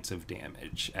 points of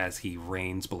damage as he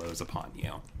rains blows upon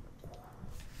you.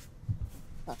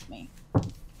 Fuck me.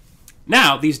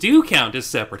 Now, these do count as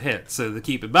separate hits, so to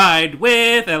keep in mind,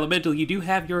 with Elemental, you do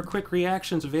have your quick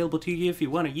reactions available to you if you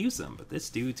want to use them, but this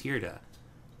dude's here to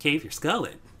cave your skull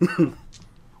in.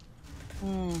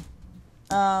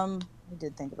 I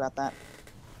did think about that.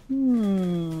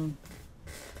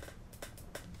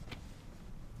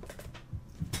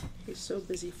 He's so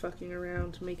busy fucking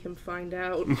around to make him find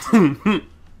out.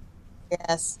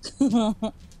 Yes. Where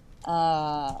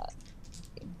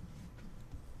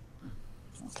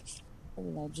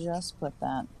did I just put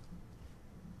that?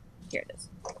 Here it is.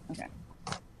 Okay.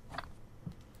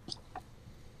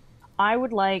 I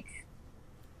would like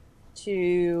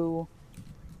to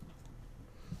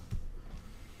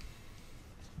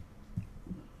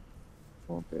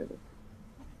pull through the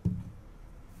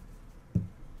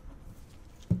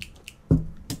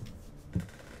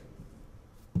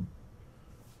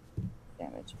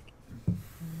damage.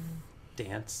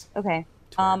 Dance. Okay.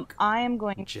 Twerk, I am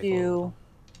going to. jiggle.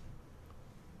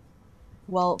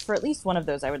 Well, for at least one of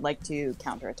those, I would like to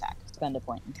counterattack. Spend a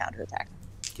point in counterattack.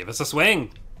 Give us a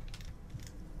swing.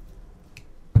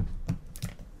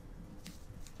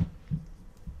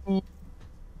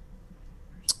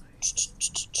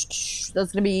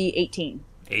 That's gonna be 18.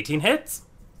 18 hits.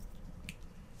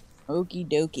 Okie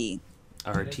dokie. His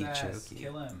ass, Artichoke.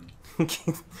 kill him.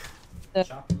 The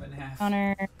Chop him in half.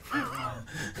 counter. Come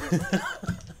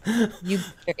You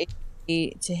are able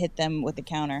to hit them with the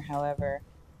counter, however,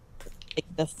 like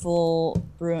the full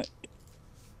brute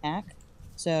attack.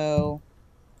 So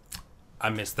I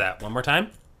missed that. One more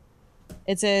time.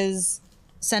 it says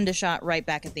send a shot right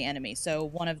back at the enemy. So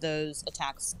one of those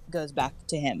attacks goes back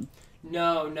to him.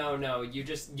 No. You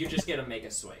just get to make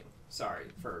a swing. Sorry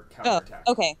for Oh, counterattack.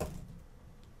 okay.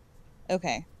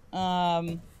 Okay. All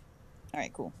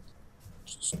right, cool.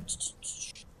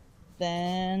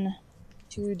 Then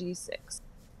 2d6.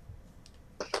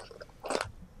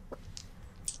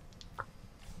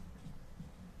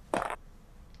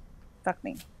 Fuck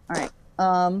me. All right.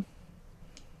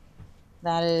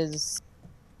 That is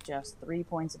just 3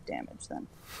 points of damage then.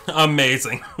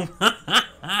 Amazing.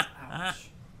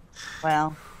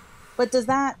 Well, but does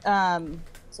that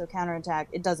so counterattack?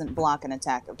 It doesn't block an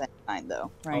attack of any kind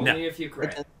though, right? Only No. if you It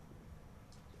crit. does-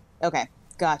 Okay,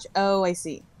 gotcha. Oh, I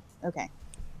see. Okay.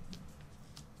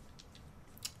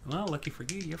 Well, lucky for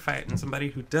you, you're fighting somebody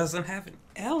who doesn't have an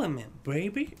element,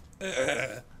 baby.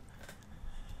 Ugh.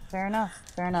 Fair enough.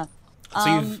 Fair enough.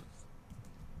 So you've...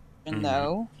 Even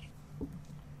though,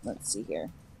 let's see here.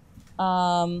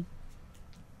 Can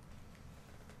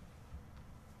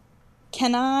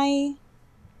I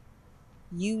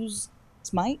use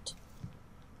Smite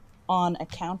on a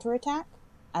counterattack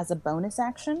as a bonus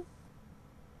action.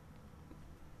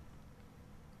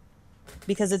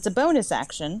 Because it's a bonus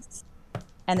action,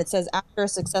 and it says after a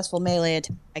successful melee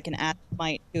attack, I can add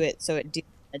Smite to it so it deals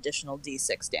an additional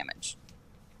d6 damage.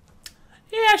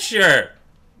 Yeah, sure.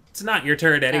 It's not your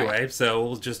turn anyway, Right. so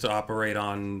we'll just operate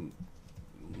on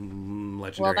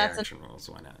legendary that's action rolls.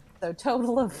 Why not? So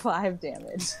total of 5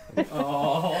 damage.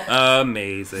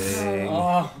 Amazing.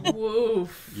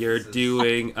 Woof. You're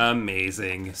doing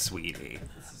amazing, sweetie.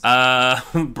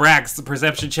 Brax,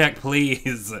 perception check,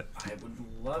 please. I would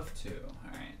love to.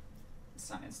 All right.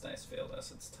 Science dice failed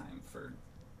us. It's time for.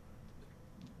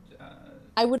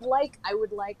 I would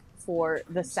like for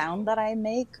the sound that I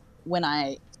make when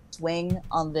I swing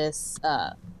on this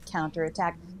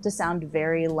counterattack to sound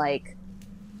very like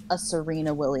a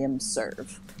Serena Williams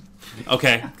serve.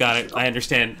 Okay, got it. I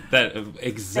understand that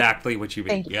exactly what you mean.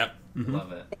 Thank you. Yep. Mhm.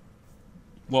 Love it.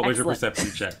 What was your Excellent.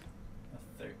 perception check? A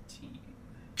 13.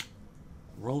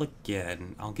 Roll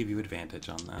again. I'll give you advantage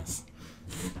on this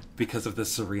because of the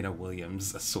Serena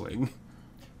Williams swing.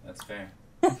 That's fair.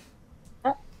 Nope.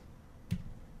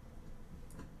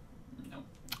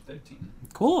 13.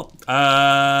 Cool.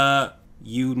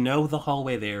 You know the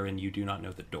hallway there, and you do not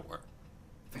know the door.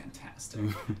 Fantastic.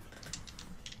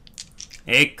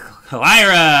 Hey,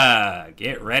 Clyra!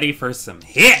 Get ready for some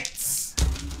hits!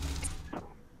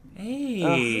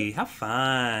 Hey, have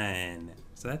fun!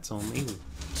 So that's only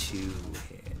 2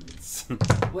 hits.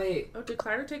 Wait. Oh, did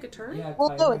Clara take a turn? Yeah, Well,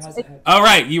 no, Clyde it's- has a head. All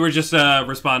right, you were just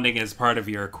responding as part of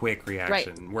your quick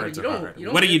reaction. Right. Words You of don't- heart. you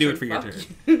don't What are you get doing to for your fuck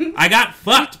turn? I got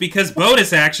fucked because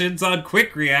bonus actions on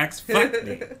quick reacts fucked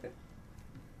me.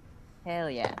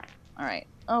 Hell yeah. All right.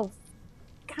 Oh,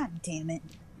 god damn it.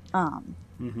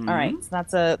 Mhm. All right.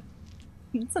 So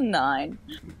it's a 9.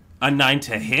 A 9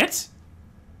 to hit?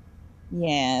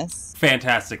 Yes.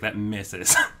 Fantastic, that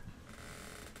misses.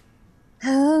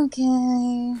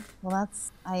 Okay. Well,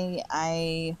 that's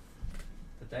I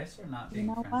The dice are not being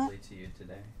know what? friendly to you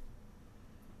today.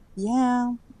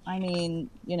 yeah. I mean,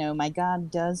 my god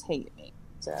does hate me.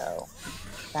 So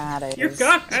that is Your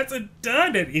god hasn't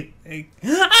done anything.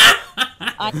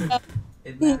 I know,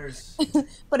 It matters.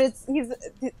 but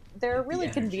they're really The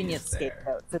energy convenient is there.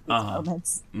 scapegoats at these Uh-huh.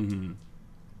 moments. Mhm.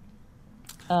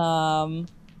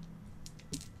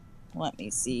 Let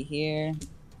me see here.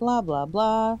 Blah blah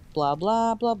blah blah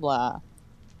blah blah blah.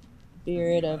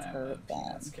 Spirit of her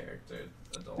That's character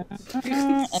adults.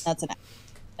 and that's an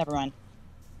never mind.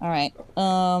 All right.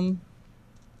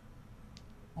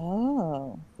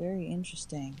 Oh, very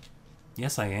interesting.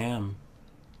 Yes, I am.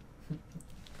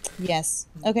 Yes.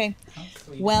 Okay. How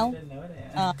sweet. Well, I didn't know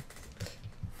that.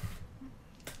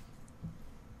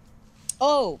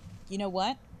 Oh, you know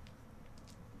what?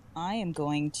 I am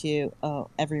going to. Oh,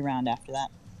 every round after that.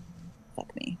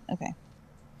 Fuck me. Okay.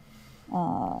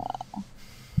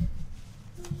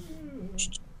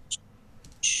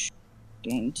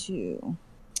 Game 2.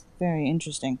 Very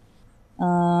interesting.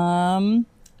 Line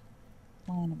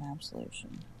of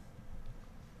Absolution.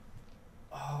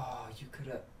 Oh, you could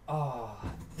have. Oh.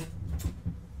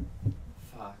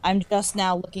 Fuck. I'm just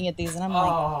now looking at these and I'm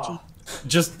like, Oh.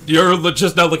 You're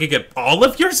just not looking at all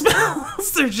of your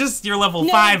spells? They're just your level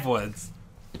No. 5 ones.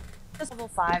 just level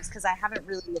 5s because I haven't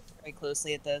really looked very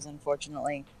closely at those,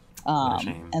 unfortunately. What a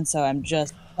shame. And so I'm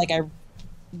just like I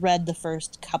read the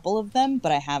first couple of them,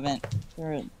 but I haven't.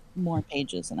 There are more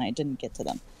pages, and I didn't get to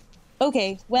them.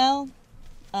 Okay, well,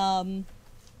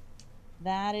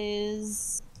 that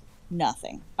is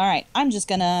nothing. All right, I'm just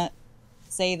gonna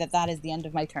say that is the end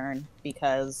of my turn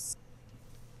because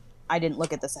I didn't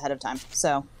look at this ahead of time.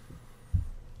 So,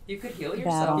 You could heal That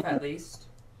yourself on- at least.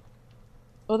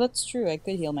 oh, that's true. I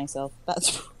could heal myself.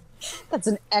 That's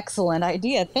an excellent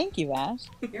idea. Thank you, Ash.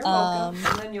 You're welcome.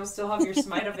 And then you'll still have your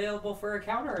smite available for a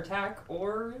counterattack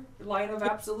or line of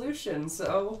absolution,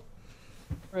 so.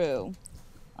 True.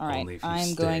 All right, Only if you I'm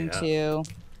stay going up. to.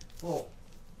 Well,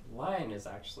 line is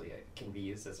actually can be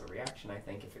used as a reaction, I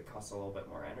think, if it costs a little bit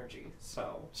more energy,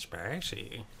 so.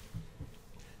 Spicy.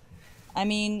 I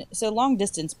mean, so long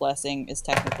distance blessing is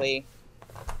technically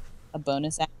a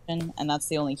bonus action, and that's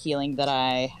the only healing that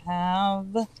I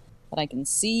have that I can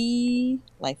see.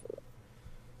 Life,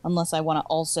 unless I want to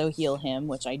also heal him,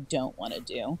 which I don't want to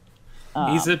do.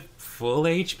 He's at full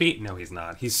HP. No, he's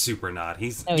not. He's super not.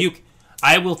 He's No, you.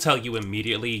 I will tell you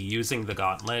immediately. Using the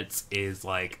gauntlets is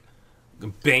like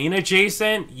Bane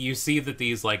adjacent. You see that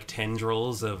these like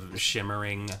tendrils of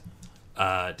shimmering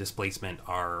displacement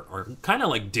are kind of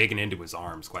like digging into his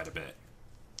arms quite a bit.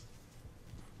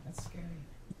 That's scary.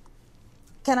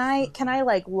 Can I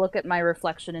like look at my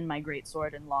reflection in my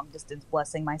greatsword and long distance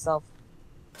blessing myself?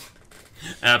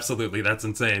 Absolutely, that's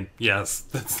insane. Yes,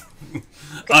 that's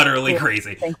utterly cool.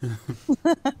 crazy. Thank you.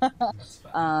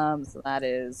 So that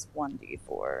is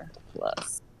 1d4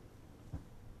 plus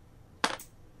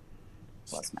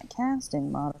my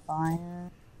casting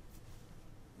modifier.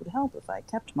 Would help if I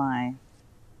kept my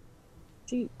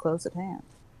sheet close at hand.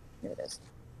 Here it is.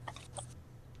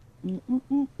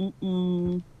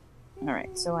 All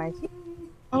right, so I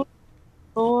heal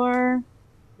for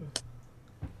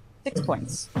 6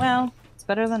 points. Well, it's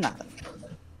better than nothing.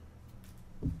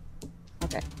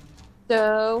 Okay.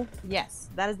 So, yes,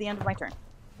 that is the end of my turn.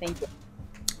 Thank you.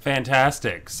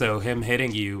 Fantastic. So him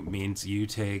hitting you means you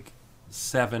take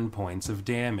 7 points of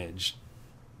damage.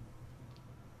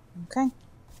 Okay.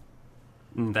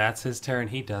 And that's his turn.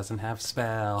 He doesn't have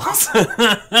spells.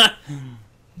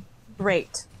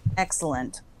 Great.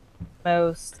 Excellent.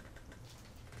 Most.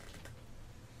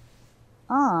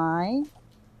 I.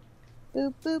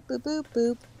 Boop, boop, boop, boop,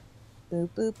 boop. Boop,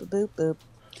 boop, boop, boop,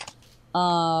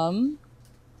 boop.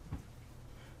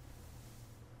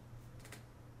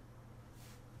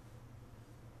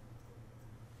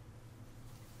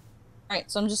 Alright,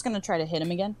 so I'm just gonna try to hit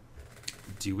him again.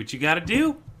 Do what you gotta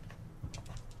do.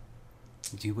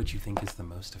 Do what you think is the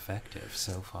most effective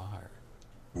so far.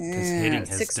 Because hitting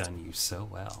has done you so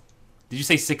well. Did you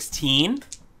say 16?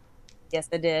 Yes,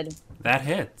 I did. That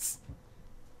hits.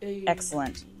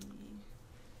 Excellent.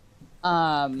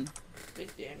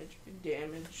 Big damage, big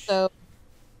damage. So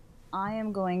I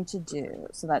am going to do,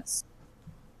 so that's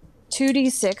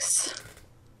 2d6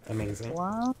 Amazing.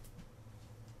 plus.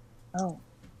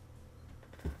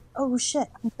 Oh shit!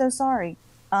 I'm so sorry.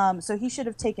 So he should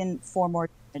have taken 4 more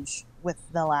damage with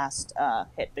the last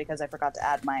hit because I forgot to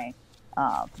add my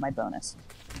my bonus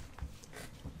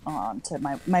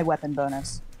to my weapon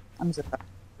bonus. I'm so sorry.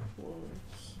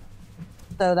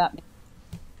 So that makes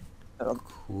Cool.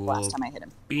 last time I hit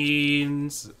him.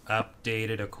 Beans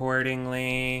updated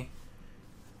accordingly.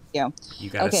 Yeah.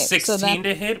 You got Okay, a 16 so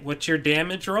to hit. What's your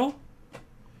damage roll?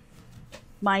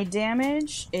 My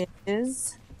damage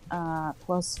is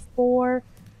plus 4.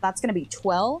 That's going to be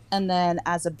 12, and then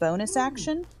as a bonus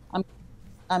action,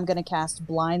 I'm going to cast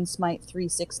Blind Smite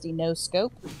 360 no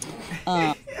scope,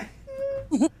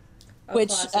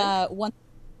 which once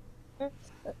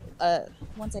I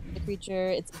hit the creature,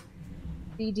 it's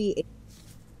 3d8.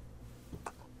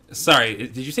 Sorry,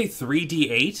 did you say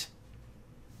 3d8?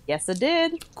 Yes, I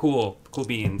did. Cool. Cool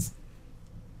beans.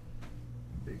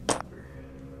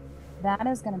 That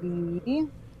is going to be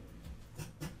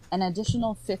an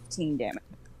additional 15 damage.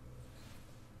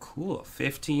 Cool.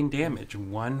 15 damage.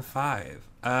 1-5.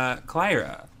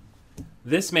 Clyra,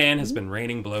 this man has been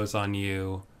raining blows on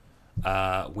you,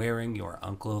 wearing your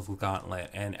uncle's gauntlet,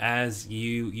 and as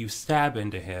you stab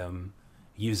into him,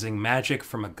 using magic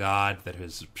from a god that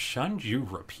has shunned you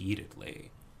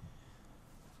repeatedly,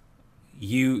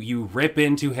 you rip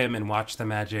into him and watch the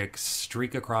magic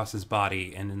streak across his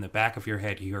body, and in the back of your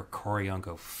head you hear Corion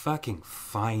go, "Fucking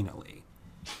finally."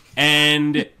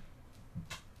 And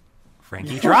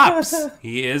Frankie drops.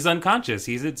 He is unconscious.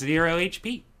 He's at 0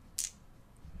 HP.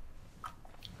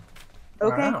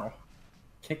 Okay. Wow.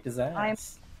 Kicked his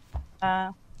ass.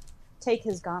 Take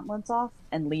his gauntlets off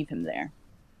and leave him there.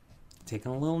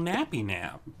 Taking a little nappy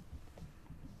nap.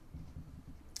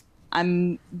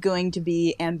 I'm going to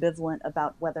be ambivalent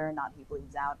about whether or not he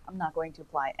bleeds out. I'm not going to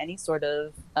apply any sort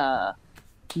of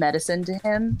medicine to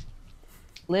him.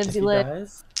 Lives, If he he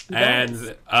lives. dies, he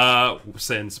dies. And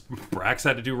since Brax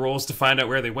had to do rolls to find out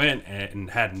where they went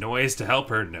and had noise to help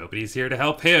her, nobody's here to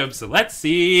help him. So let's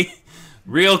see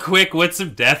real quick what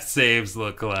some death saves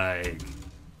look like.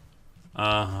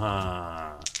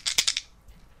 Uh-huh.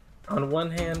 On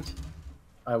one hand,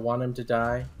 I want him to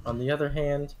die. On the other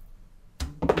hand,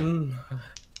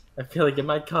 I feel like it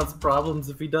might cause problems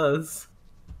if he does.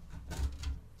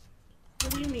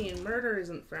 What do you mean? Murder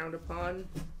isn't frowned upon.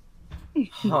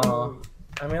 Huh.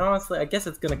 I mean, honestly, I guess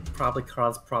it's gonna probably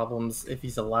cause problems if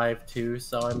he's alive too.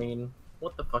 So I mean,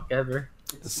 what the fuck ever.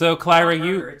 So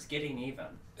Clyra, It's getting even.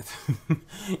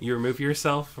 you remove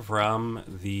yourself from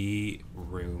the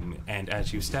room, and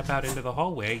as you step out into the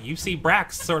hallway, you see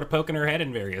Brax sort of poking her head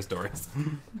in various doors.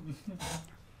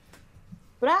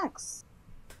 Brax,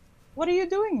 what are you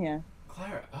doing here?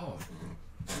 Clara,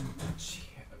 gee,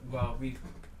 well, we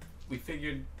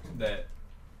figured that,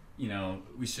 you know,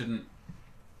 we shouldn't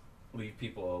leave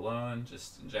people alone,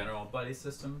 just in general buddy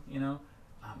system, you know?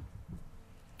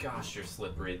 Gosh, you're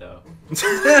slippery, though.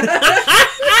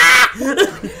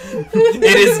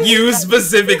 It is you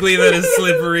specifically that is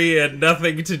slippery and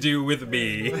nothing to do with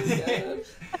me.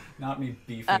 Not me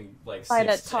beefing like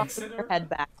Clyda 6 tosses sticks in her her. head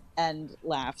back and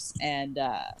laughs and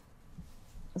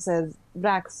says,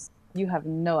 Brax, you have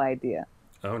no idea.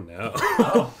 Oh no.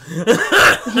 Oh,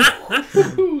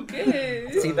 Okay.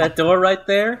 See that door right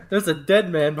there? There's a dead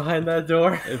man behind that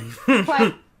door.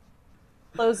 Clyde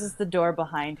closes the door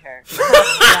behind her.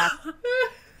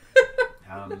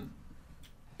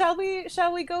 Brax,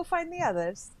 shall we go find the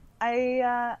others?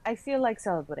 I feel like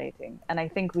celebrating, and I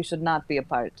think we should not be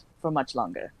apart for much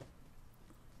longer.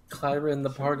 Clyra and the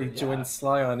party yeah. joined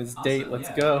Sly on his Awesome, date. Let's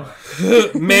yeah, go.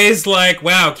 May's like,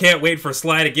 wow, can't wait for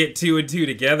Sly to get 2 and 2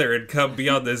 together and come be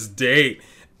on this date.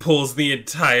 Pulls the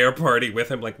entire party with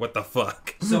him, like, what the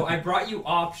fuck? So I brought you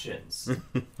options.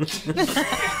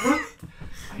 I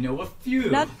know a few.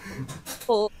 Not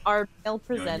people are male You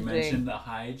presenting. mentioned the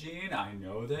hygiene. I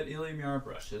know that Iliamar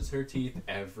brushes her teeth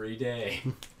every day.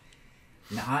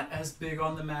 Not as big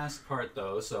on the mask part,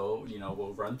 though, so,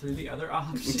 we'll run through the other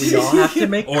options. We all have to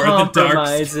make Or the dark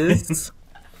compromises.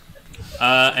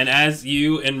 And as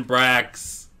you and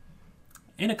Brax,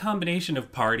 in a combination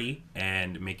of party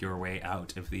and make your way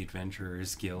out of the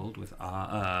Adventurers Guild with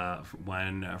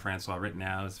one Francois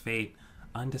Rittenau's fate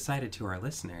undecided to our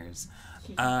listeners,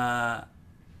 that's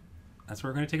where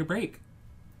we're going to take a break.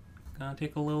 Gonna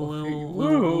take a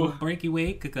little breaky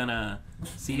wake. Gonna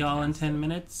see y'all in 10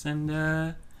 minutes,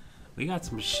 and we got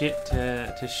some shit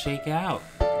to shake out.